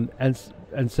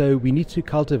 And so we need to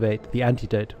cultivate the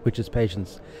antidote, which is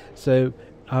patience. So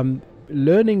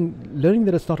learning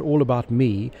that it's not all about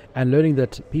me, and learning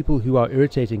that people who are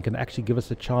irritating can actually give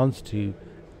us a chance to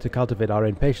cultivate our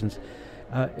own patience,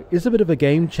 is a bit of a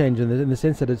game changer in the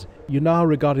sense that you're now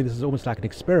regarding this as almost like an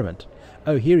experiment.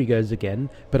 Oh, here he goes again,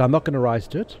 but I'm not going to rise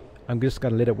to it. I'm just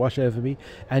going to let it wash over me.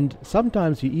 And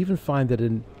sometimes you even find that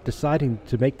in deciding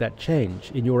to make that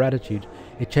change in your attitude,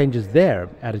 it changes their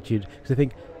attitude, because they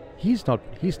think, he's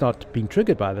not being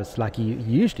triggered by this like he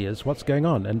usually is. What's going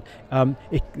on? And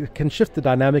it can shift the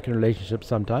dynamic in relationships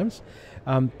sometimes.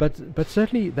 But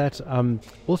certainly that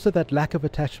also that lack of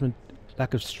attachment,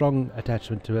 lack of strong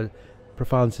attachment to a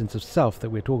profound sense of self that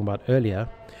we were talking about earlier,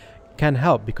 can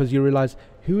help, because you realize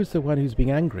who is the one who's being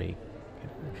angry.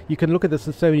 You can look at this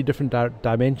in so many different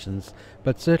dimensions,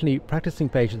 but certainly practicing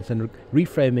patience and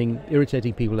reframing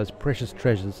irritating people as precious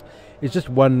treasures is just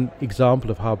one example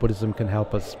of how Buddhism can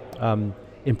help us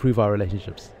improve our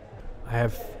relationships. I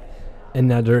have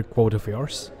another quote of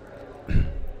yours.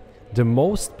 The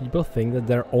most people think that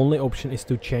their only option is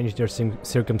to change their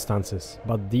circumstances,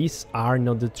 but these are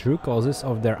not the true causes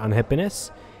of their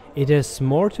unhappiness. It has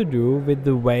more to do with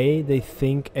the way they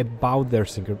think about their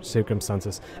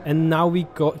circumstances. And now we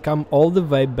come all the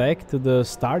way back to the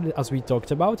start, as we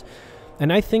talked about.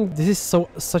 And I think this is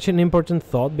such an important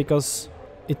thought, because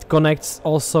it connects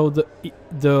also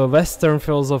the Western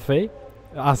philosophy,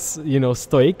 as you know,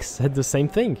 Stoics had the same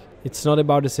thing. It's not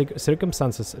about the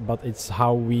circumstances, but it's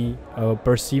how we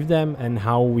perceive them and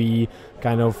how we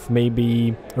kind of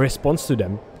maybe respond to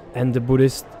them. And the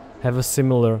Buddhists have a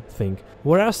similar thing.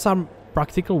 What are some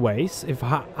practical ways if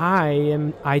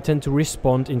I tend to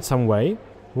respond in some way?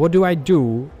 What do I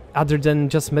do other than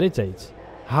just meditate?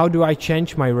 How do I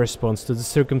change my response to the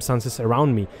circumstances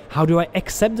around me? How do I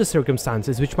accept the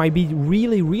circumstances, which might be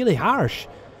really, really harsh?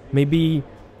 Maybe,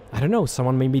 I don't know,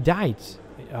 someone maybe died.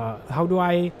 How do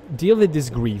I deal with this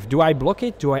grief? Do I block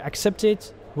it? Do I accept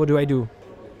it? What do I do?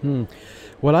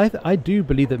 Well, I do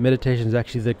believe that meditation is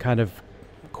actually the kind of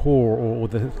core or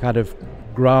the kind of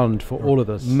ground for all of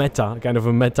this. Kind of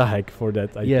a meta hack for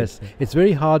that. Yes, it's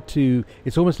very hard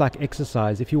it's almost like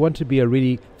exercise. If you want to be a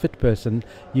really fit person,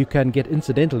 you can get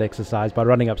incidental exercise by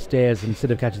running upstairs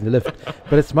instead of catching the lift,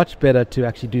 but it's much better to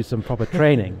actually do some proper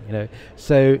training,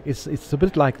 So it's a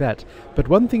bit like that. But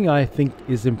one thing I think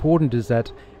is important is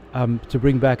that to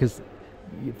bring back is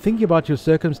thinking about your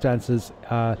circumstances.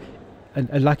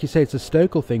 And like you say, it's a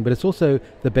Stoical thing, but it's also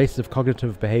the basis of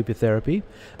cognitive behavior therapy.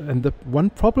 And the one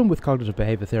problem with cognitive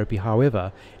behavior therapy,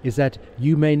 however, is that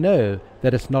you may know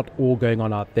that it's not all going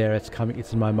on out there, it's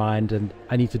in my mind and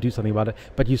I need to do something about it,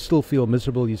 but you still feel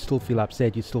miserable, you still feel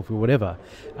upset, you still feel whatever.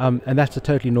 And that's a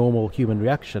totally normal human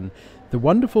reaction. The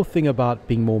wonderful thing about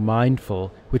being more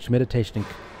mindful, which meditation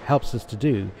helps us to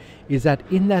do, is that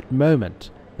in that moment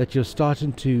that you're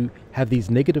starting to have these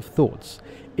negative thoughts,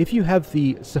 if you have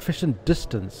the sufficient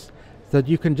distance that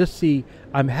you can just see,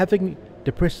 I'm having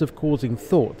depressive causing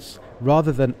thoughts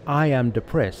rather than I am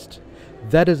depressed,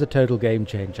 that is a total game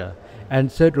changer.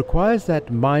 And so it requires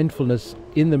that mindfulness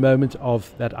in the moment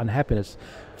of that unhappiness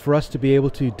for us to be able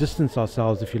to distance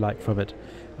ourselves, if you like, from it.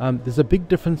 There's a big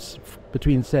difference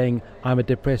between saying I'm a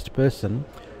depressed person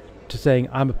to saying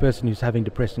I'm a person who's having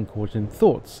depression causing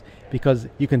thoughts, because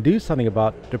you can do something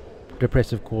about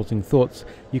depressive causing thoughts.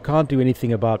 You can't do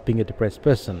anything about being a depressed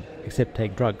person except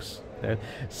take drugs.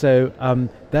 So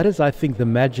that is, I think, the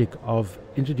magic of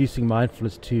introducing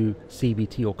mindfulness to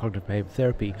CBT or cognitive behavior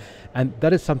therapy, and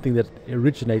that is something that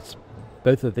originates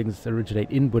both of the things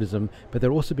originate in Buddhism, but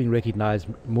they're also being recognized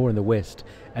more in the West.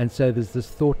 And so there's this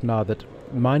thought now that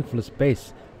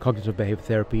mindfulness-based cognitive behavior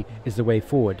therapy is the way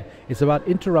forward. It's about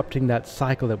interrupting that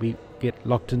cycle that we get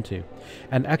locked into.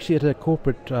 And actually at a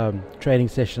corporate training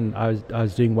session I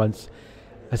was doing once,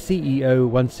 a CEO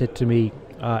once said to me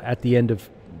at the end of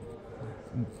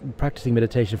practicing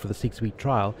meditation for the 6-week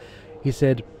trial, he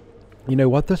said, you know,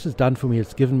 what this has done for me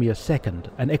is given me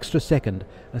an extra second.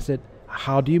 I said,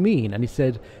 how do you mean? And he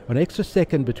said, an extra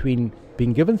second between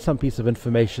being given some piece of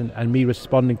information and me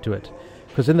responding to it.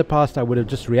 Because in the past I would have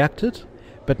just reacted,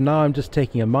 but now I'm just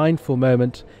taking a mindful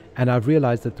moment, and I've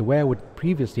realized that the way I would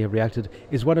previously have reacted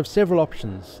is one of several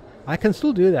options. I can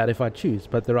still do that if I choose,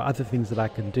 but there are other things that I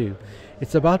can do.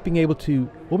 It's about being able to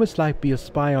almost like be a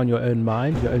spy on your own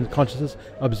mind, your own consciousness,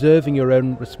 observing your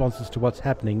own responses to what's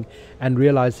happening and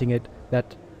realizing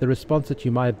that the response that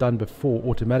you might have done before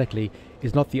automatically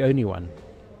is not the only one.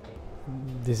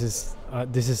 This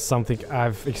is something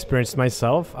I've experienced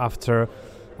myself after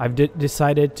I've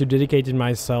decided to dedicate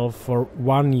myself for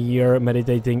 1 year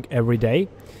meditating every day,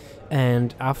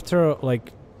 and after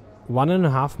like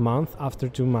 1.5 months, after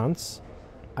 2 months,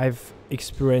 I've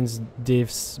experienced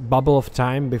this bubble of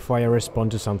time before I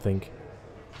respond to something,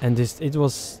 and it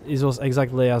was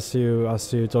exactly as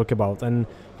you talk about. And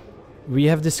we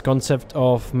have this concept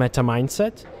of meta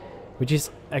mindset, which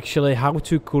is actually how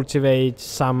to cultivate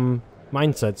some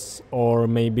mindsets or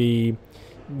maybe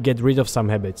get rid of some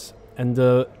habits. And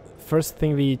the first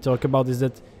thing we talk about is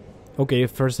that, okay, you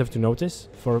first have to notice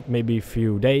for maybe a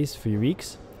few days, few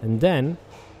weeks, and then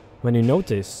when you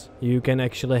notice, you can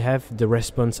actually have the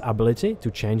responsibility to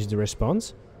change the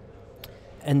response,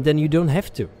 and then you don't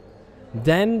have to.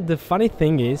 Then the funny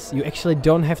thing is, you actually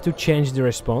don't have to change the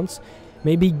response.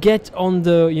 Maybe get on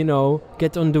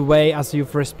the way as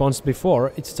you've responded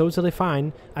before. It's totally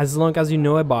fine as long as you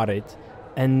know about it.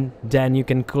 And then you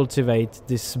can cultivate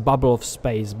this bubble of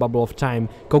space, bubble of time,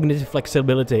 cognitive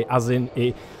flexibility, as in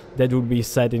that would be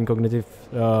said in cognitive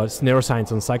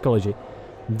neuroscience and psychology.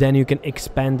 Then you can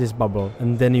expand this bubble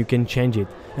and then you can change it.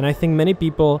 And I think many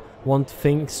people want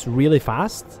things really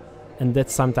fast, and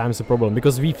that's sometimes a problem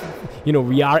because we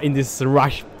are in this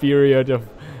rush period of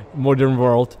modern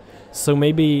world. So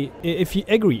maybe if you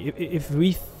agree, if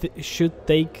we should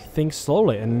take things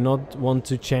slowly and not want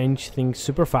to change things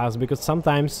super fast, because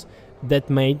sometimes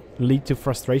that may lead to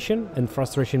frustration, and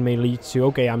frustration may lead to,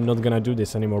 okay, I'm not gonna do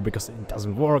this anymore because it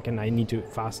doesn't work and I need to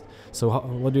fast. So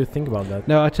what do you think about that?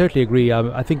 No, I totally agree.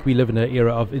 I think we live in an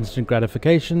era of instant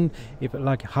gratification.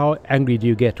 How angry do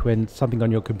you get when something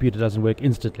on your computer doesn't work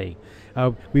instantly?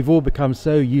 We've all become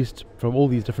so used from all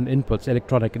these different inputs,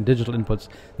 electronic and digital inputs,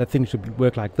 that things should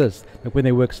work like this. But when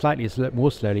they work slightly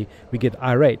more slowly, we get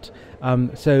irate.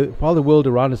 So while the world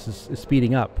around us is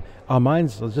speeding up, our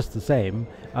minds are just the same.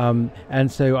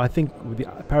 And so I think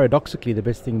paradoxically the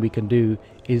best thing we can do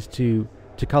is to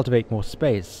cultivate more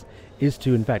space, is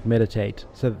to in fact meditate,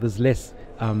 so that there's less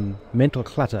mental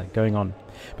clutter going on.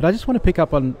 But I just want to pick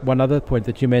up on one other point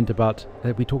that you meant about,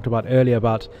 that we talked about earlier,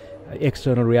 about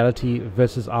external reality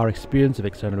versus our experience of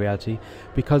external reality,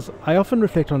 because I often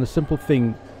reflect on a simple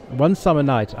thing. One summer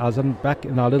night I was back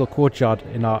in our little courtyard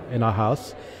in our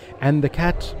house, and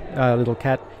the little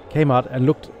cat came out and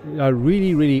looked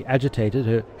really, really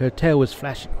agitated. Her tail was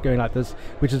flashing, going like this,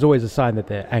 which is always a sign that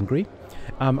they're angry.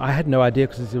 I had no idea,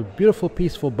 because it's a beautiful,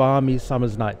 peaceful, balmy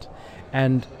summer's night.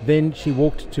 And then she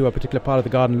walked to a particular part of the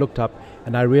garden, looked up,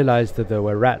 and I realized that there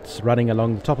were rats running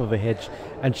along the top of a hedge,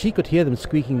 and she could hear them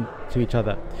squeaking to each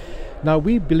other. Now,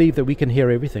 we believe that we can hear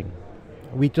everything.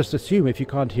 We just assume if you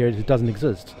can't hear it, it doesn't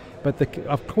exist. But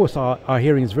of course our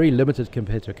hearing is very limited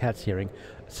compared to a cat's hearing.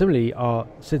 Similarly, our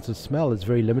sense of smell is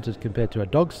very limited compared to a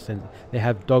dog's sense. They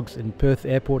have dogs in Perth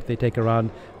Airport they take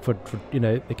around for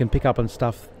they can pick up on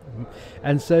stuff.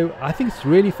 And so I think it's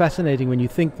really fascinating when you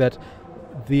think that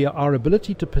our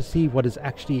ability to perceive what is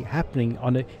actually happening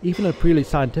on even a purely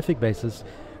scientific basis,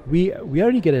 we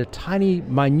only get a tiny,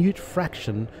 minute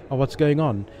fraction of what's going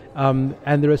on.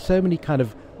 And there are so many kind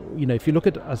of, if you look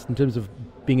at us in terms of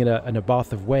being in a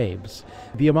bath of waves,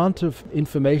 the amount of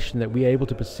information that we're able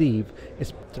to perceive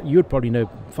is, you would probably know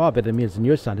far better than me as a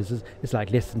neuroscientist, it's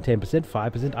like less than 10%,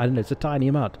 5%, I don't know, it's a tiny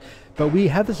amount. But we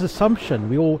have this assumption,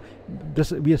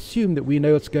 we assume that we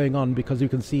know what's going on because we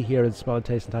can see, hear and smell and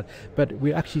taste and touch, but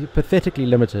we're actually pathetically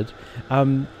limited.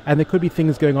 And there could be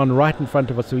things going on right in front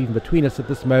of us or even between us at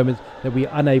this moment that we're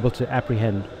unable to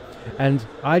apprehend. And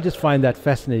I just find that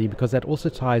fascinating, because that also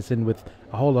ties in with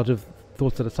a whole lot of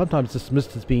thoughts that are sometimes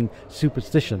dismissed as being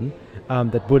superstition,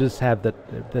 that Buddhists have,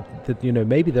 that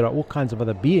maybe there are all kinds of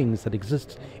other beings that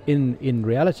exist in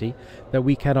reality that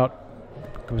we cannot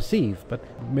can perceive, but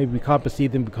maybe we can't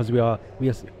perceive them because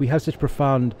we have such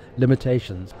profound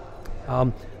limitations.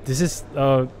 This is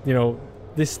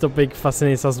this topic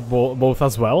fascinates us both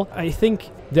as well. I think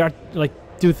there are like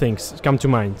two things come to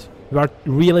mind. We are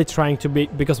really trying to be,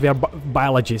 because we are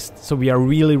biologists, so we are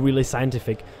really, really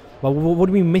scientific. But what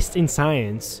we missed in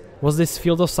science was this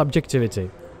field of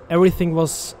subjectivity. Everything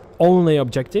was only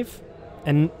objective,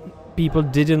 and people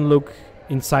didn't look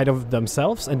inside of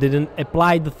themselves and didn't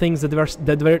apply the things that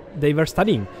they were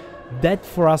studying. That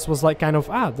for us was like kind of,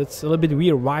 that's a little bit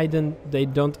weird. Why then they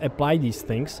don't apply these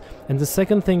things? And the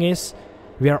second thing is,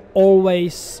 we are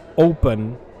always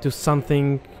open to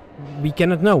something we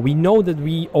cannot know. We know that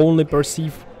we only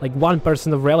perceive like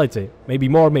 1% of reality, maybe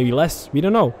more, maybe less. We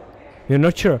don't know. We're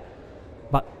not sure.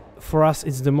 But for us,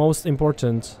 it's the most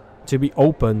important to be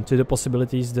open to the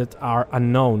possibilities that are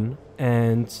unknown.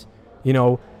 And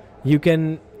you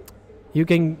can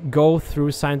go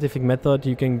through scientific method,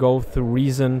 you can go through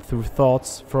reason, through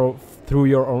thoughts, through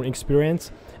your own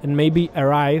experience, and maybe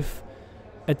arrive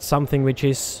at something which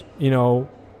is,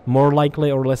 more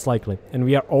likely or less likely. And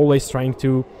we are always trying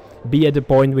to be at the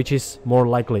point which is more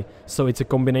likely. So it's a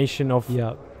combination of,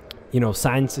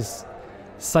 science is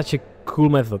such a cool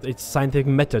method. It's scientific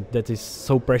method that is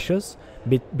so precious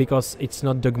because it's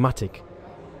not dogmatic.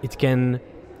 It can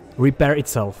repair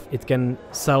itself. It can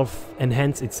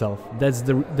self-enhance itself. That's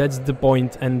the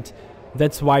point, and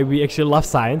that's why we actually love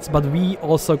science. But we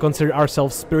also consider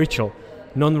ourselves spiritual.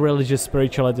 Non-religious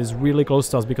spirituality is really close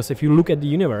to us, because if you look at the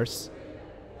universe,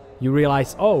 you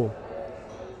realize,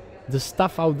 the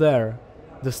stuff out there,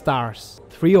 the stars,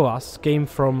 3 of us came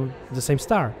from the same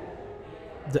star.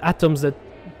 The atoms that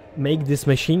make this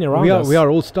machine around us. We are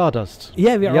all stardust.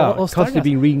 Yeah, we are all stardust.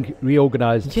 Constantly being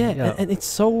reorganized. Yeah. And it's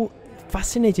so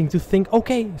fascinating to think,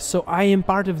 okay, so I am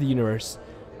part of the universe.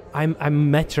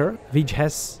 I'm matter, which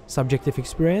has subjective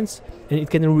experience, and it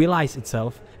can realize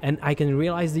itself, and I can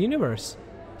realize the universe.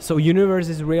 So universe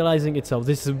is realizing itself.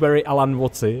 This is very Alan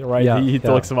Wattsy, right? Yeah, he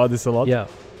talks about this a lot. Yeah.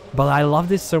 But I love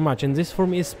this so much, and this for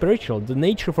me is spiritual. The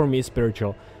nature for me is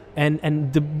spiritual,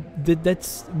 and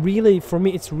that's really, for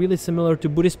me, it's really similar to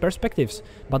Buddhist perspectives.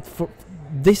 But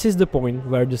this is the point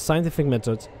where the scientific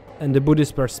method and the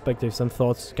Buddhist perspectives and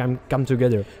thoughts come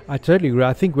together. I totally agree.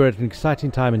 I think we're at an exciting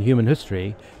time in human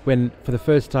history when, for the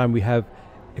first time, we have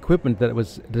equipment that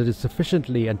is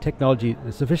sufficiently, and technology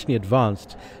is sufficiently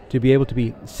advanced to be able to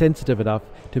be sensitive enough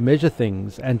to measure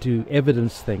things and to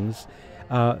evidence things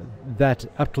that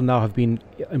up till now have been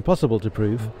impossible to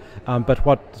prove, but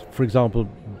what, for example,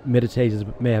 meditators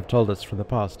may have told us from the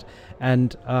past.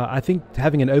 And I think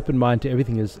having an open mind to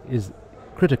everything is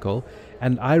critical.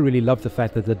 And I really love the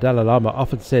fact that the Dalai Lama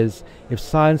often says, if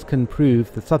science can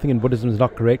prove that something in Buddhism is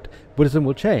not correct, Buddhism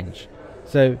will change.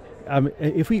 So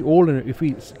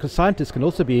because scientists can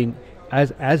also be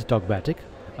as dogmatic.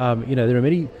 There are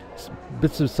many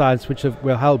bits of science which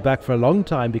were held back for a long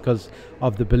time because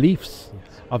of the beliefs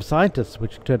of scientists,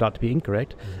 which turned out to be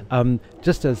incorrect.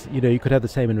 Just as you could have the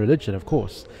same in religion, of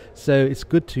course. So it's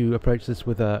good to approach this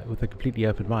with a completely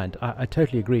open mind. I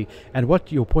totally agree. And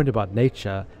what your point about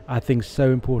nature, I think, is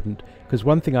so important, because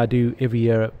one thing I do every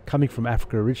year, coming from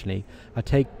Africa originally, I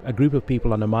take a group of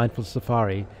people on a mindful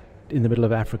safari in the middle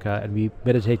of Africa, and we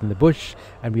meditate in the bush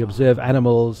and we observe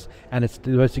animals, and it's the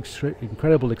most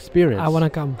incredible experience. I want to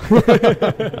come.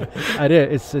 I know,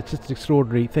 it's just an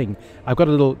extraordinary thing. I've got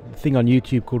a little thing on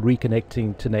YouTube called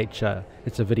Reconnecting to Nature.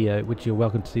 It's a video which you're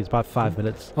welcome to see. It's about 5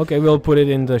 minutes. Okay, we'll put it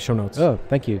in the show notes. Oh,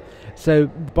 thank you. So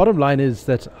the bottom line is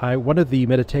that one of the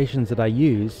meditations that I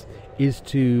use is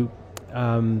to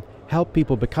help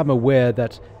people become aware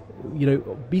that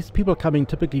these people are coming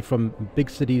typically from big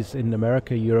cities in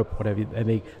America, Europe, whatever, and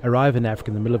they arrive in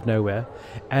Africa in the middle of nowhere.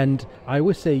 And I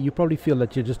always say, you probably feel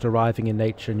that you're just arriving in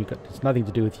nature, and it's nothing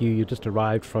to do with you. You just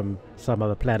arrived from some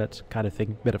other planet, kind of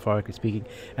thing, metaphorically speaking.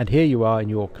 And here you are in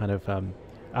your kind of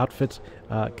outfit,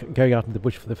 going out in the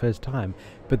bush for the first time.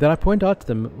 But then I point out to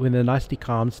them, when they're in a nicely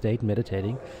calm state,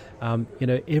 meditating,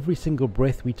 every single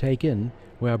breath we take in,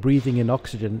 we are breathing in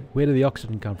oxygen. Where did the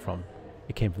oxygen come from?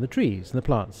 It came from the trees and the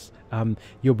plants.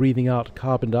 You're breathing out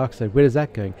carbon dioxide. Where is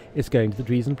that going? It's going to the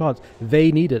trees and plants.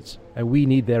 They need it, and we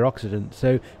need their oxygen.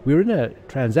 So we're in a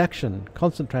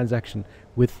constant transaction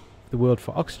with the world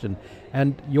for oxygen.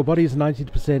 And your body is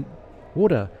 90%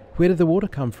 water. Where did the water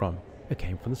come from? It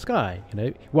came from the sky,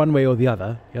 one way or the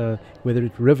other, whether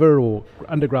it's river or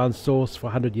underground source for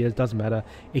 100 years, doesn't matter.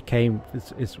 It came,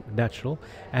 it's natural.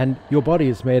 And your body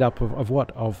is made up of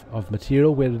what? Of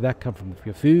material. Where did that come from?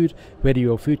 Your food. Where did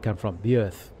your food come from? The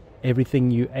earth.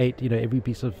 Everything you ate, every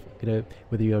piece of,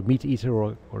 whether you're a meat eater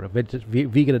or a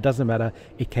vegan, it doesn't matter.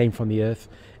 It came from the earth.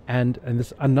 and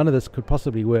none of this could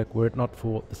possibly work were it not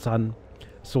for the sun,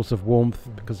 source of warmth,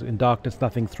 because in darkness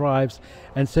nothing thrives.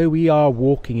 And so we are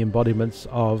walking embodiments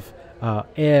of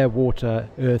air, water,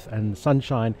 earth, and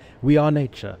sunshine. We are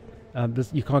nature.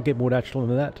 You can't get more natural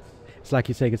than that. It's like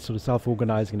you say, it's sort of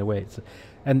self-organizing in a way.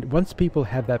 And once people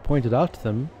have that pointed out to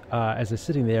them as they're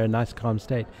sitting there in a nice calm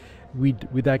state,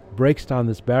 that breaks down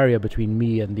this barrier between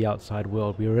me and the outside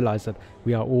world. We realize that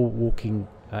we are all walking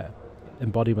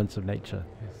embodiments of nature.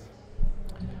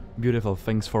 Beautiful.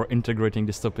 Thanks for integrating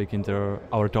this topic into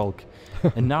our talk.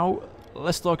 And now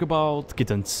let's talk about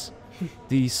kittens.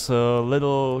 These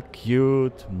little,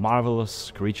 cute,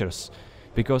 marvelous creatures.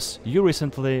 Because you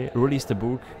recently released a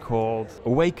book called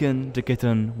Awaken the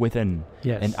Kitten Within.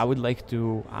 Yes. And I would like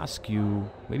to ask you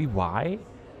maybe why?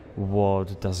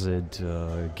 What does it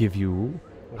give you?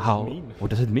 What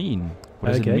does it mean?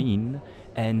 What does it mean?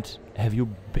 And have you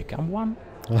become one?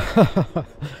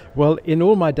 Well, in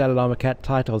all my Dalai Lama Cat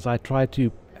titles, I try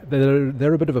to...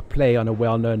 They're a bit of a play on a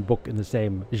well-known book in the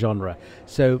same genre.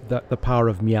 So the Power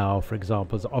of Meow, for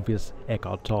example, is an obvious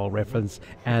Eckhart Tolle reference,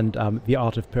 and The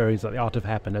Art of Purring is The Art of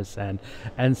Happiness,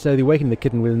 and so the Awaken the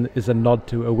Kitten Within is a nod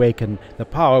to Awaken the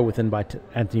Power Within by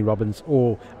Anthony Robbins,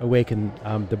 or Awaken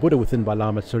the Buddha Within by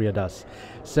Lama Surya Das.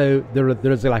 So there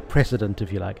is like precedent,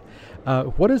 if you like.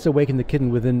 What is Awaken the Kitten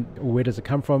Within? Where does it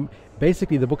come from?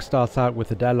 Basically, the book starts out with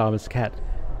the Dalai Lama's cat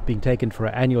being taken for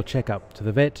an annual checkup to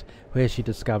the vet, where she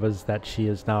discovers that she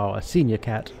is now a senior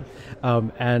cat,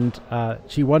 and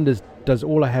she wonders, does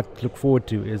all I have to look forward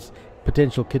to is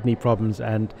potential kidney problems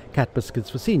and cat biscuits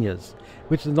for seniors,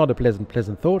 which is not a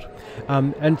pleasant thought.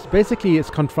 And basically it's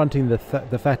confronting the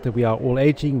fact that we are all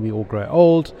aging, we all grow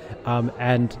old,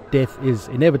 and death is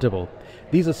inevitable.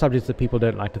 These are subjects that people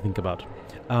don't like to think about.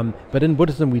 But in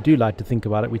Buddhism, we do like to think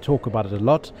about it. We talk about it a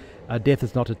lot. Death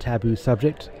is not a taboo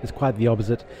subject. It's quite the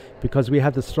opposite, because we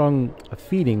have the strong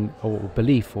feeling or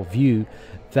belief or view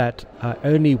that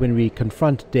only when we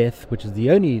confront death, which is the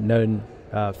only known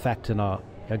fact in our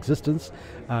existence,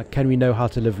 can we know how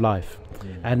to live life.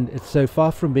 And it's so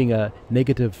far from being a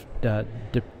negative,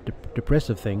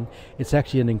 depressive thing, it's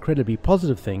actually an incredibly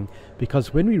positive thing,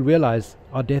 because when we realize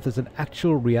our death is an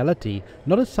actual reality,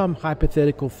 not as some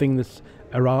hypothetical thing that's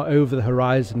around over the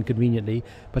horizon conveniently,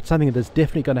 but something that is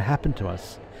definitely going to happen to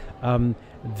us,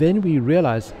 then we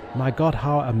realize, my God,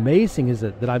 how amazing is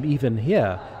it that I'm even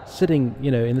here, sitting,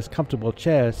 in this comfortable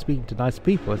chair, speaking to nice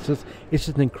people. It's just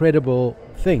an incredible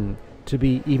thing to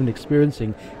be even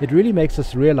experiencing. It really makes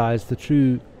us realize the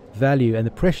true value and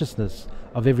the preciousness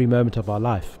of every moment of our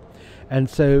life. And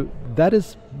so that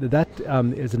is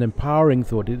an empowering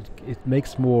thought. It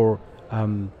makes it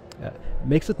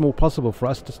more possible for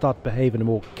us to start behave in a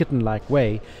more kitten-like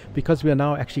way, because we are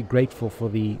now actually grateful for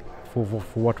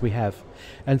what we have.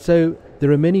 And so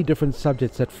there are many different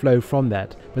subjects that flow from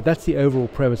that, but that's the overall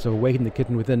premise of Awaken the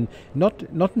Kitten Within, not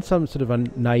in some sort of a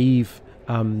naive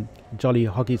jolly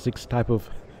hockey sticks type of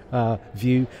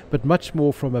view, but much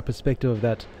more from a perspective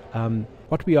that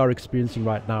what we are experiencing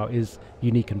right now is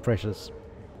unique and precious.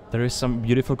 There is some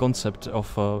beautiful concept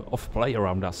of play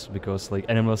around us, because like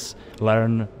animals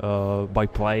learn by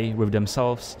play with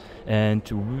themselves, and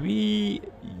we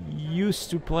used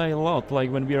to play a lot, like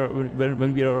when we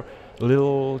are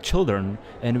little children,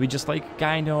 and we just like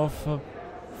kind of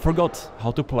forgot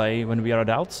how to play when we are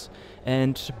adults,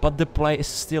 but the play is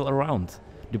still around.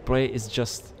 The play is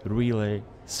just really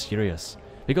serious,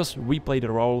 because we play the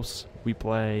roles, we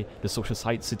play the social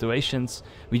side situations,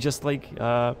 we just like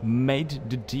made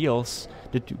the deals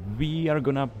that we are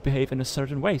gonna behave in a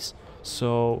certain ways.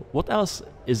 So what else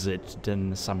is it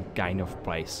than some kind of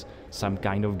plays, some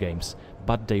kind of games,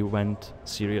 but they went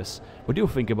serious? What do you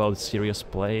think about serious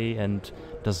play, and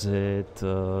does it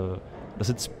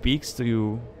speaks to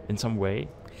you in some way?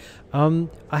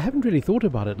 I haven't really thought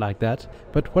about it like that,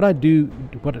 but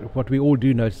what we all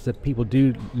do notice is that people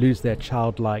do lose their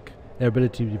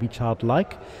ability to be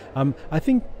childlike. I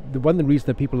think one of the reasons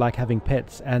that people like having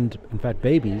pets, and in fact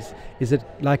babies, is it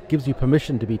gives you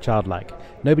permission to be childlike.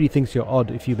 Nobody thinks you're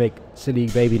odd if you make silly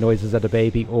baby noises at a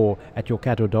baby or at your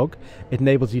cat or dog. It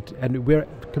enables you to, and we're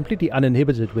completely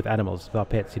uninhibited with animals, with our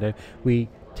pets. We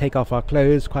take off our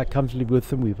clothes quite comfortably with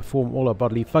them. We perform all our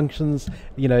bodily functions.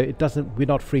 We're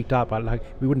not freaked out by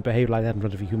we wouldn't behave like that in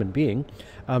front of a human being.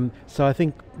 So I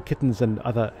think kittens and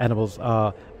other animals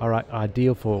are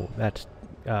ideal for that,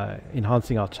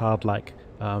 enhancing our childlike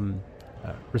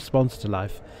response to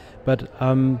life. But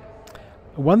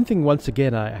one thing, once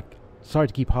again, sorry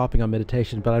to keep harping on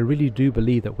meditation, but I really do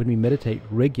believe that when we meditate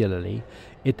regularly,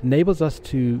 it enables us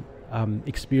to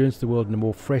experience the world in a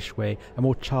more fresh way, a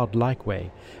more childlike way.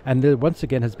 And there once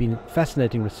again has been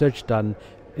fascinating research done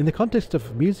in the context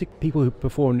of music, people who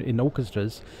perform in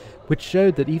orchestras, which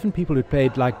showed that even people who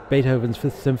played like Beethoven's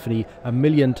Fifth Symphony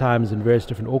 1,000,000 times in various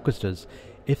different orchestras,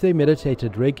 if they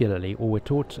meditated regularly or were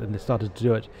taught and they started to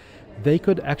do it, they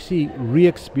could actually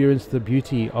re-experience the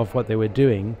beauty of what they were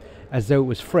doing as though it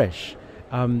was fresh.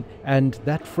 And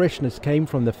that freshness came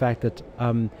from the fact that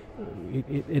when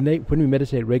we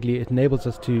meditate regularly, it enables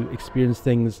us to experience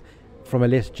things from a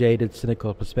less jaded,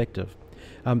 cynical perspective.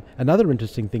 Another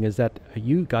interesting thing is that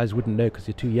you guys wouldn't know because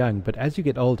you're too young, but as you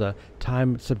get older,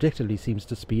 time subjectively seems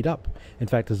to speed up. In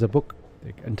fact, there's a book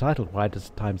entitled Why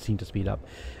Does Time Seem to Speed Up?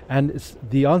 And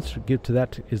the answer to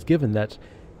that is given that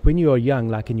when you are young,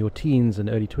 like in your teens and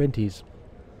early 20s,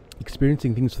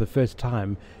 experiencing things for the first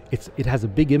time, it has a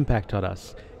big impact on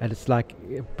us. And it's like,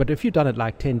 but if you've done it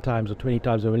like 10 times or 20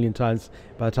 times or 1,000,000 times,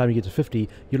 by the time you get to 50,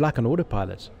 you're like an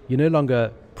autopilot. You're no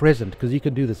longer present because you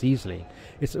can do this easily.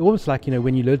 It's almost like,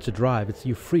 when you learn to drive,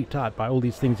 you're freaked out by all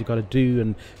these things you've got to do,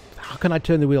 and how can I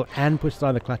turn the wheel and push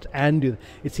down the clutch and do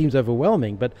it seems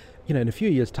overwhelming. But in a few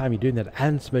years' time, you're doing that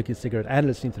and smoking a cigarette and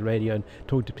listening to the radio and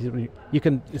talking to people.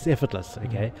 It's effortless,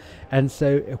 okay? And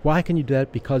so why can you do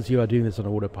that? Because you are doing this on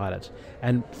autopilot.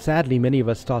 And sadly, many of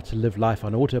us start to live life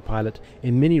on autopilot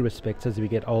in many respects as we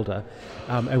get older.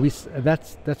 And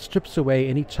that strips away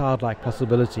any childlike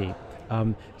possibility.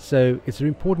 So it's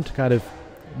important to kind of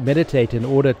meditate in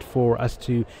order for us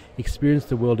to experience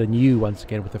the world anew once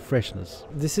again with a freshness.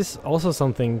 This is also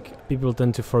something people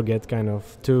tend to forget, kind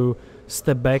of, to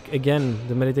step back again.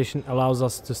 The meditation allows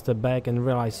us to step back and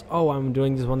realize, oh, I'm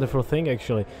doing this wonderful thing.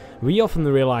 Actually, we often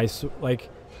realize like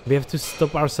we have to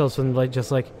stop ourselves and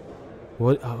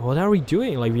what are we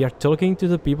doing? Like, we are talking to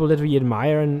the people that we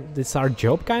admire, and it's our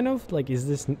job, kind of. Like, is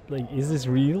this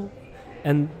real?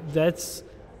 And that's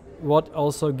what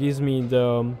also gives me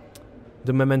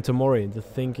the memento mori, the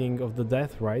thinking of the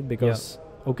death, right? Because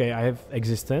okay, I have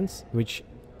existence, which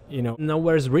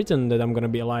nowhere is written that I'm gonna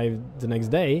be alive the next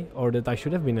day or that I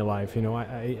should have been alive.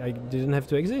 I didn't have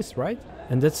to exist, right?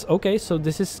 And that's okay. So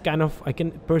this is kind of, I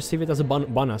can perceive it as a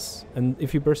bonus. And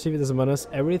if you perceive it as a bonus,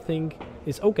 everything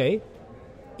is okay.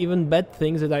 Even bad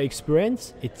things that I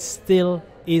experience, it still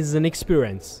is an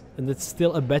experience, and it's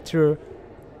still a better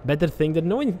thing than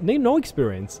no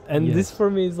experience. And this for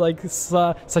me is like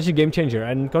such a game changer.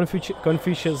 And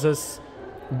Confucius has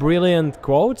brilliant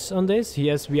quotes on this.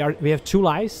 We have two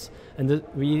lives, and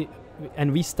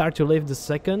we start to live the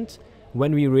second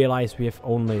when we realize we have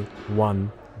only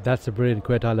one. That's a brilliant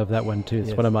quote. I love that one too.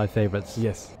 It's one of my favorites.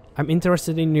 Yes. I'm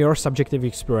interested in your subjective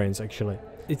experience, actually.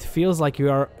 It feels like you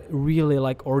are really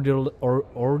like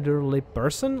orderly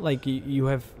person. Like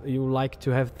you like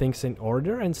to have things in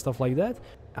order and stuff like that.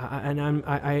 And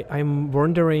I'm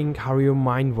wondering how your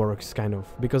mind works, kind of,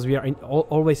 because we are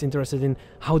always interested in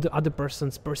how the other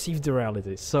persons perceive the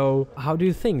reality. So how do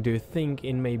you think? Do you think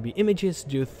in maybe images?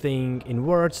 Do you think in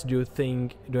words? Do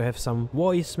you have some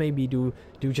voice? Maybe do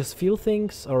you just feel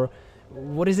things? Or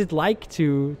what is it like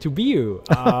to be you?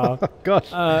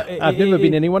 Gosh, I've never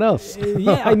been anyone else.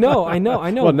 Yeah, I know.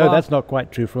 Well, no, that's not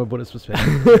quite true from a Buddhist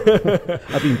perspective.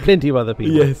 I've been plenty of other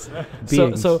people. Yes.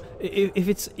 So if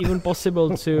it's even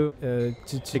possible to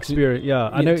experience,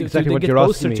 I know exactly what you're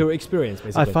asking me. To experience,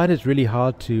 basically. I find it really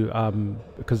hard to,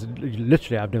 because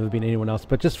literally I've never been anyone else,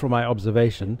 but just from my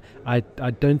observation, I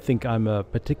don't think I'm a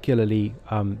particularly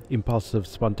impulsive,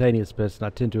 spontaneous person. I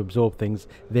tend to absorb things,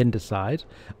 then decide.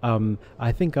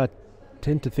 I think I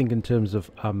tend to think in terms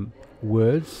of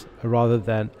words rather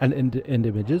than and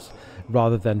images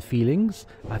rather than feelings.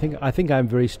 I think I'm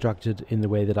very structured in the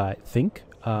way that I think,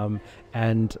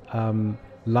 and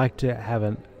like to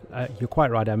have you're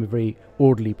quite right. I'm a very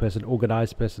orderly person,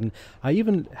 organized person. I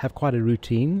even have quite a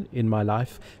routine in my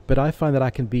life, but I find that I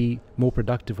can be more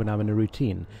productive when I'm in a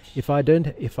routine. If you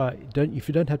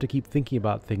don't have to keep thinking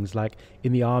about things, like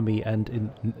in the army and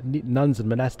in nuns and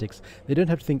monastics, they don't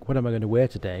have to think, what am I going to wear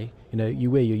today?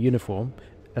 You wear your uniform.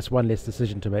 That's one less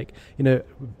decision to make.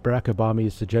 Barack Obama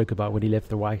used to joke about when he left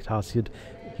the White House, he'd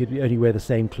only wear the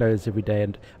same clothes every day,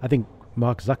 and I think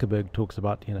Mark Zuckerberg talks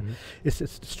about, it's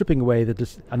stripping away the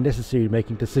unnecessary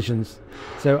making decisions.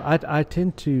 So I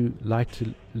tend to like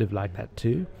to live like that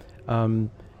too,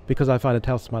 because I find it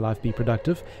helps my life be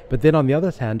productive. But then on the other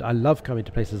hand, I love coming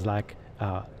to places like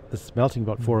this Melting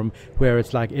Pot Forum, where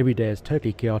it's like every day is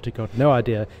totally chaotic. I've got no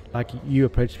idea. Like you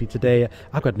approached me today,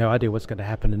 I've got no idea what's going to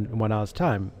happen in 1 hour's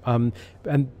time.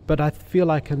 But I feel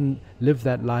I can live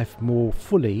that life more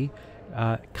fully,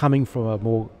 coming from a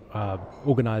more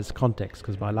organized context,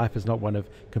 because my life is not one of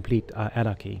complete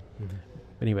anarchy.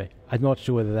 Anyway, I'm not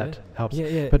sure whether that helps.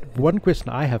 But one question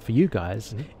I have for you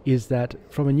guys is that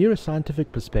from a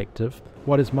neuroscientific perspective,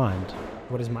 what is mind?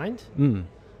 What is mind?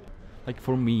 Like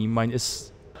for me, mind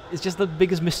is it's just the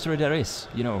biggest mystery there is.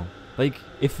 You know, like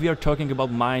if we are talking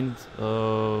about mind,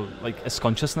 like as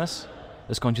consciousness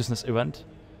event,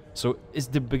 so it's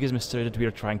the biggest mystery that we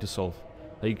are trying to solve.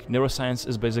 Like neuroscience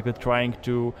is basically trying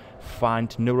to find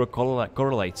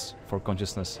correlates for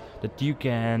consciousness, that you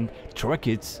can track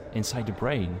it inside the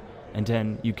brain, and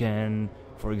then you can,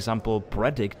 for example,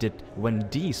 predict that when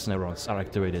these neurons are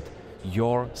activated,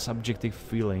 your subjective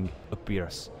feeling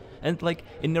appears. And like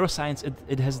in neuroscience,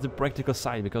 it has the practical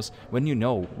side, because when you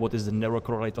know what is the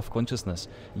neurocorrelate of consciousness,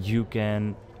 you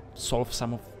can solve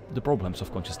some of the problems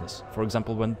of consciousness. For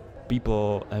example, when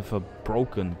people have a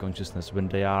broken consciousness, when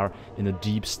they are in a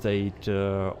deep state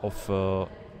of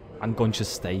unconscious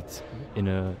state in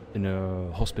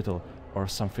a hospital or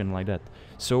something like that.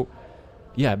 So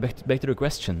yeah, back to the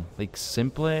question. Like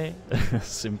simply,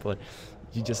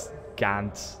 you just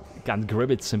can't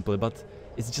grab it simply. But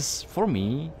it's just, for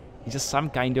me, it's just some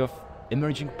kind of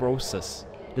emerging process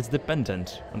that's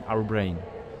dependent on our brain,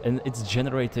 and it's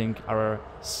generating our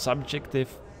subjective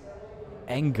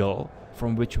angle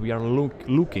from which we are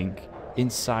looking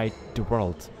inside the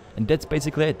world. And that's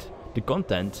basically it. The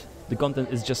content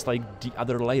is just like the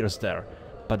other layers there,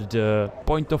 but the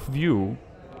point of view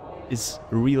is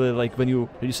really like when you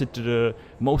sit to the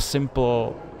most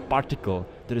simple particle,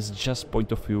 there is just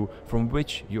point of view from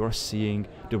which you are seeing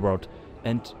the world.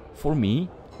 And for me,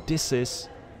 this is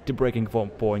the breaking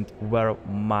point where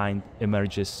mind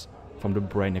emerges from the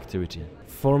brain activity.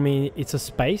 For me, it's a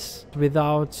space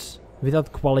without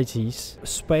qualities,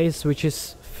 space which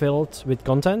is filled with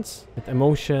contents, with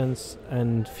emotions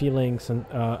and feelings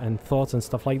and thoughts and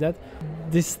stuff like that.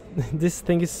 This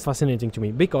thing is fascinating to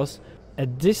me, because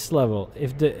at this level,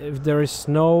 if there is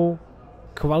no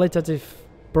qualitative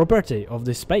property of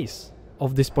this space,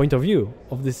 of this point of view,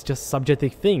 of this just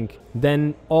subjective thing,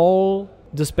 then all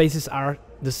the spaces are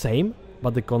the same,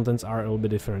 but the contents are a little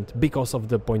bit different because of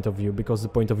the point of view, because the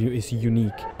point of view is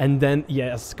unique. And then,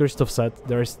 as Christoph said,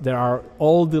 there are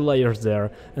all the layers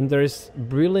there, and there is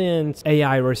brilliant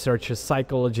AI researchers,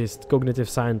 psychologists, cognitive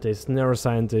scientists,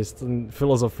 neuroscientists, and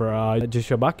philosopher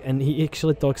Joshua Buck, and he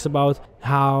actually talks about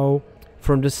how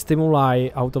from the stimuli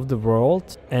out of the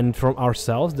world and from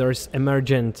ourselves, there is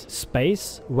emergent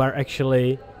space where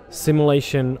actually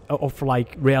simulation of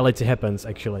like reality happens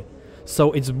actually.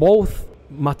 So it's both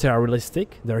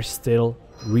materialistic, there's still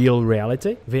real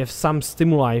reality. We have some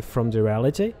stimuli from the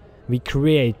reality. We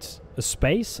create a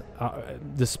space,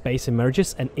 the space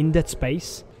emerges, and in that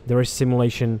space there is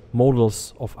simulation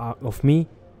models of me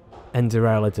and the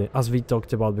reality, as we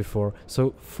talked about before.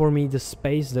 So for me, the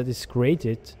space that is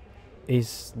created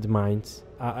is the mind.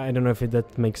 I don't know if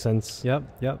that makes sense.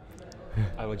 Yep.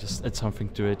 I will just add something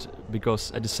to it,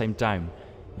 because at the same time,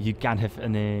 you can't have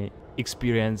any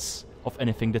experience of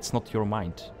anything that's not your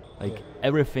mind. Like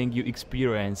everything you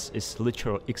experience is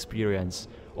literal experience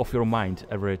of your mind.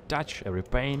 Every touch, every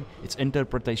pain, it's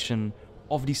interpretation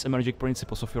of these emerging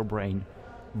principles of your brain,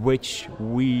 which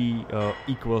we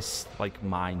equals like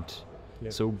mind.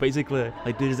 So basically,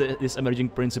 like there is this emerging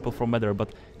principle from matter,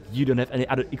 but you don't have any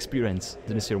other experience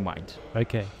than is your mind.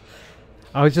 Okay.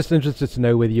 I was just interested to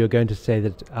know whether you're going to say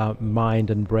that mind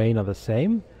and brain are the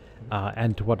same,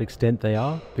 and to what extent they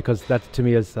are, because that to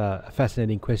me is a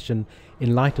fascinating question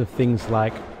in light of things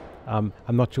like, I'm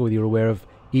not sure whether you're aware of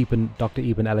Dr.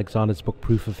 Eben Alexander's book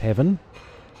Proof of Heaven.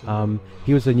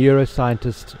 He was a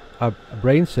neuroscientist, a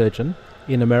brain surgeon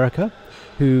in America,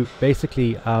 who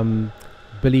basically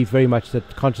believed very much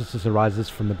that consciousness arises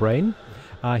from the brain.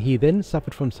 He then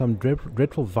suffered from some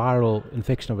dreadful viral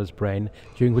infection of his brain,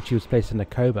 during which he was placed in a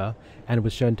coma and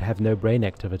was shown to have no brain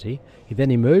activity. He then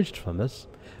emerged from this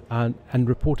and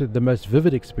reported the most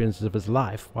vivid experiences of his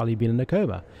life while he'd been in a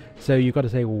coma. So you've got to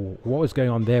say, well, what was going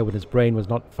on there when his brain was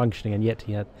not functioning, and yet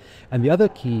he had... And the other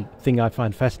key thing I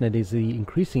find fascinating is the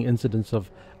increasing incidence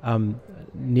of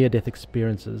near-death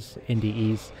experiences,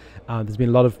 NDEs. There's been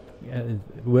a lot of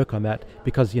work on that,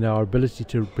 because our ability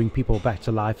to bring people back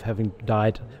to life having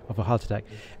died of a heart attack,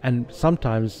 and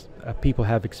sometimes people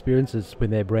have experiences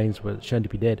when their brains were shown to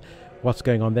be dead. What's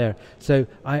going on there? So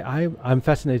I'm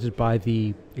fascinated by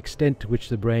the extent to which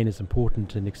the brain is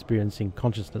important in experiencing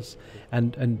consciousness,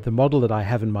 and the model that I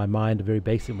have in my mind, a very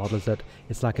basic model, is that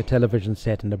it's like a television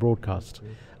set and a broadcast.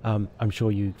 I'm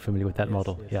sure you're familiar with that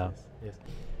model. Yes.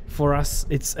 For us,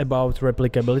 it's about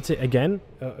replicability again,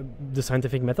 the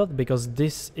scientific method, because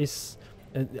this is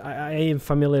I am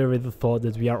familiar with the thought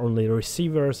that we are only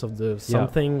receivers of the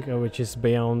something which is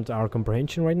beyond our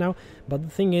comprehension right now. But the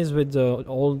thing is, with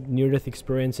all near-death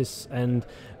experiences and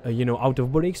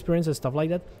out-of-body experiences, stuff like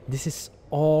that, this is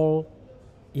all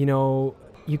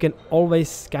you can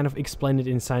always kind of explain it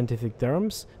in scientific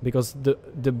terms, because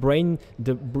the brain,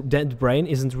 dead brain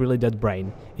isn't really dead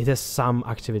brain. It has some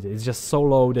activity. It's just so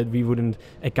low that we wouldn't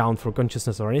account for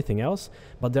consciousness or anything else.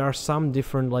 But there are some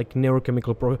different like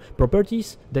neurochemical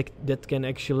properties that can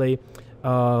actually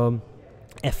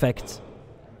affect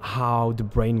how the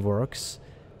brain works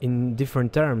in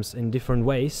different terms, in different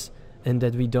ways, and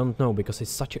that we don't know, because it's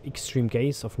such an extreme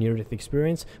case of near-death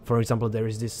experience. For example, there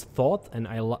is this thought, and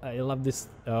I love this,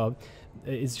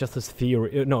 it's just a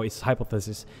theory, no, it's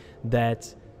hypothesis,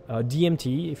 that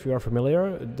DMT, if you are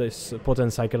familiar, this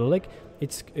potent psychedelic,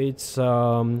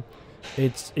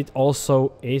 it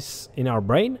also is in our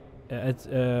brain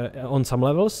on some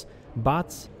levels,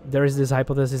 but there is this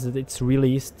hypothesis that it's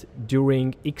released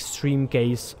during extreme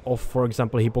case of, for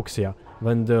example, hypoxia,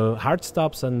 when the heart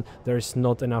stops and there is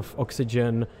not enough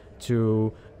oxygen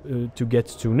to get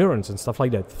to neurons and stuff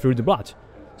like that through the blood.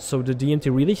 So the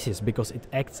DMT releases because it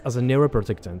acts as a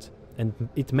neuroprotectant, and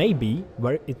it very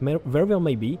well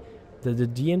may be that the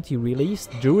DMT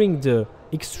released during the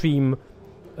extreme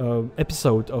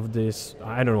episode of this,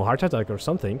 I don't know, heart attack or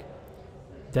something,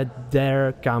 that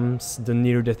there comes the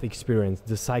near-death experience,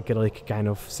 the psychedelic kind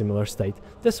of similar state.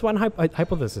 That's one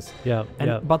hypothesis.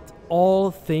 But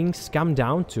all things come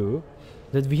down to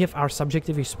that we have our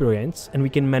subjective experience and we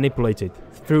can manipulate it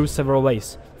through several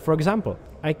ways. For example,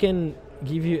 I can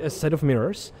give you a set of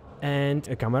mirrors and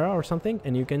a camera or something,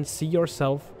 and you can see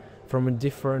yourself from a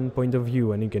different point of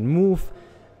view, and you can move,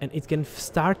 and it can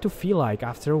start to feel like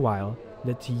after a while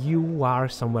that you are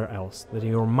somewhere else, that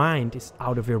your mind is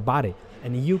out of your body.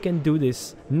 And you can do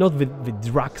this not with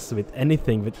drugs, with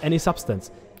anything, with any substance,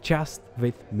 just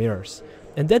with mirrors.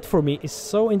 And that for me is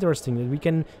so interesting, that we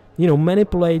can,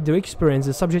 manipulate the experience,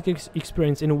 the subjective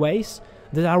experience, in ways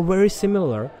that are very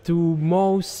similar to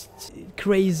most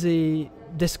crazy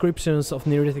descriptions of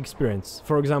near-death experience.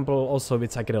 For example, also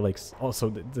with psychedelics, also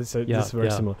this is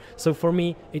very similar. So for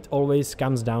me, it always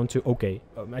comes down to,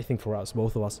 I think for us,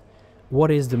 both of us, what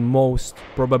is the most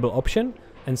probable option?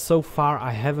 And so far,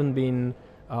 I haven't been,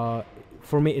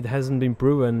 for me, it hasn't been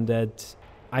proven that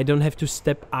I don't have to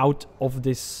step out of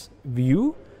this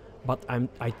view, but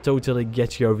I totally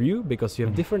get your view, because you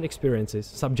have different experiences,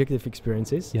 subjective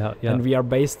experiences, and we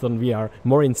are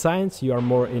more in science, you are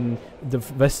more in the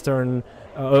Western,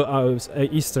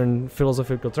 Eastern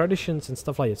philosophical traditions and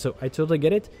stuff like that. So I totally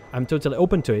get it. I'm totally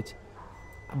open to it,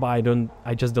 but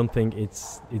I just don't think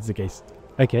it's the case.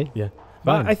 Okay. Yeah.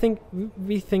 But I think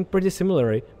we think pretty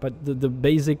similarly, but the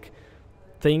basic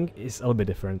thing is a little bit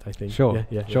different, I think. Sure.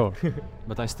 Sure.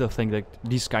 But I still think that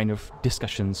these kind of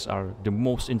discussions are the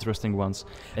most interesting ones,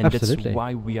 and Absolutely. That's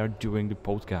why we are doing the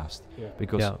podcast,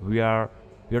 because Yeah. we are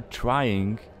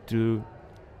trying to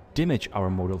damage our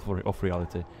model of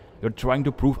reality. We're trying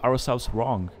to prove ourselves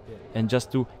wrong, and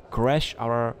just to crash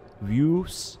our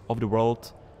views of the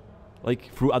world,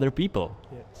 like through other people.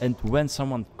 And when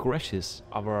someone crashes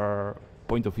our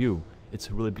point of view, it's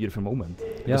a really beautiful moment,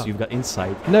 because you've got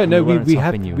insight. No, we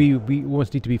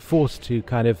almost need to be forced to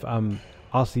kind of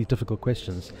ask these difficult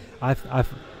questions.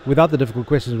 Without the difficult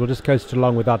questions, we'll just coast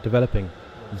along without developing.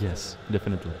 Yes,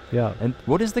 definitely. Yeah. And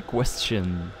what is the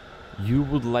question you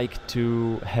would like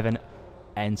to have an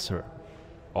answer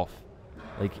of,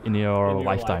 like in your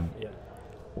lifetime?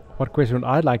 What question would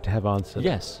I like to have answered?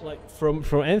 Yes. Like from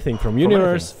anything, from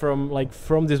universe,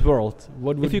 from this world.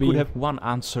 What would if you be? could have one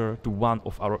answer to one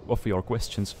of your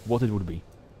questions, what it would be?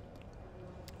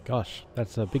 Gosh,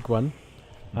 that's a big one.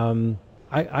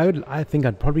 I think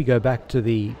I'd probably go back to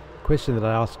the question that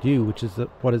I asked you, which is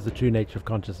what is the true nature of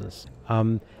consciousness?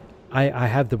 I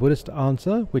have the Buddhist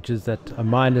answer, which is that a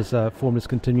mind is a formless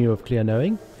continuum of clear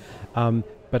knowing.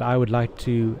 But I would like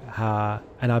to,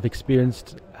 and I've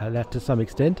experienced that to some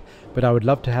extent, but I would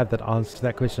love to have that answer to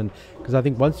that question, because I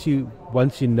think once you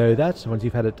know that, once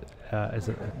you've had it as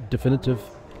a definitive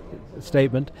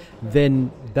statement,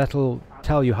 then that'll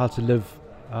tell you how to live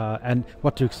and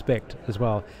what to expect as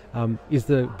well. Is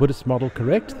the Buddhist model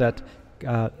correct, that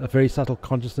a very subtle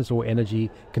consciousness or energy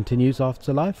continues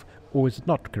after life, or is it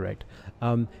not correct?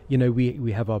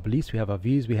 We have our beliefs, we have our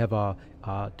views, we have our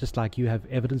just like you have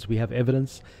evidence, we have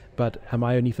evidence, but am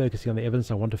I only focusing on the evidence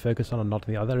I want to focus on and not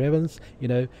on the other evidence?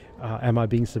 Am I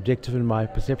being subjective in my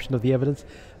perception of the evidence?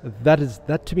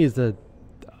 That to me is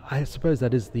I suppose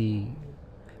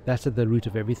that's at the root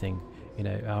of everything.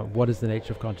 What is the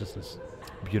nature of consciousness?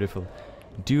 Beautiful.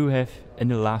 Do you have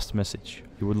any last message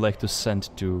you would like to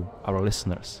send to our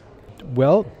listeners?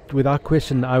 Well, without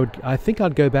question, I think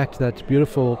I'd go back to that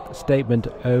beautiful statement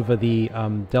over the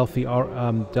Delphi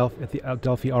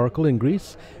Oracle in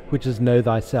Greece, which is "Know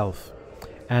thyself."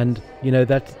 And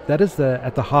that is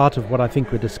at the heart of what I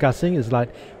think we're discussing, is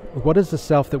like, what is the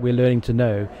self that we're learning to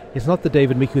know? It's not the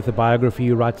David Michie, the biography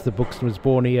who writes the books and was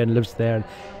born here and lives there, and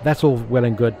that's all well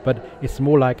and good, but it's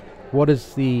more like, what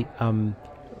is the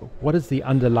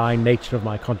underlying nature of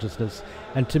my consciousness?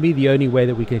 And to me, the only way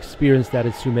that we can experience that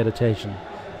is through meditation.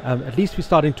 At least we're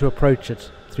starting to approach it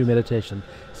through meditation.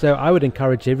 So I would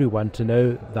encourage everyone to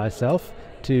know thyself,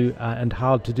 and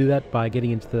how to do that by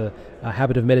getting into the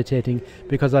habit of meditating,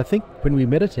 because I think when we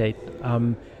meditate,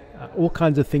 all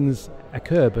kinds of things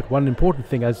occur, but one important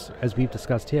thing, as we've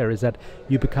discussed here, is that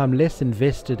you become less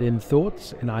invested in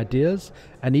thoughts, in ideas,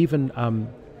 and even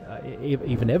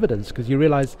evidence, because you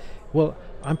realize, well,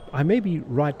 I may be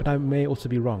right, but I may also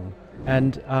be wrong,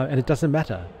 and it doesn't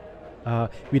matter.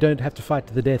 We don't have to fight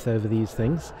to the death over these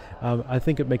things. I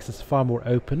think it makes us far more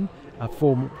open,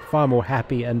 far more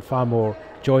happy, and far more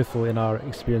joyful in our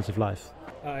experience of life.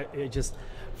 Just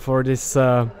for this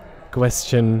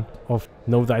question of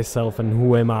know thyself and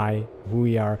who am I, who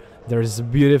we are, there's a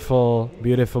beautiful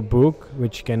book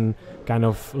which can kind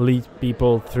of lead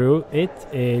people through it.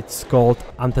 It's called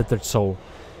Untethered Soul.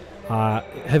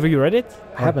 Have you read it?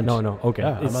 I haven't. No. Okay.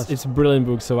 Yeah, it's a brilliant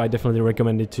book, so I definitely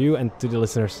recommend it to you and to the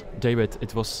listeners. David,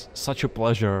 it was such a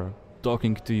pleasure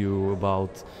talking to you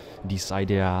about these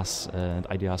ideas and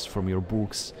ideas from your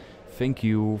books. Thank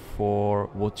you for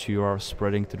what you are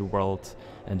spreading to the world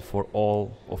and for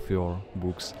all of your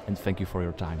books, and thank you for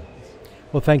your time.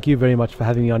 Well, thank you very much for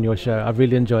having me on your show. I've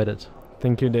really enjoyed it.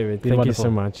 Thank you, David. Been Thank wonderful. you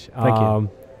so much. Thank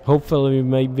you. Hopefully we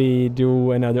maybe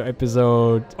do another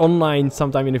episode online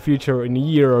sometime in the future, in a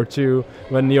year or two,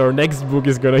 when your next book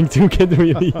is going to get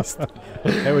released.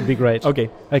 That would be great. Okay.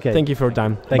 Okay. Thank you for your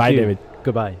time. Thank Bye, you. David.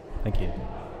 Goodbye. Thank you.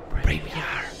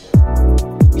 Premiere.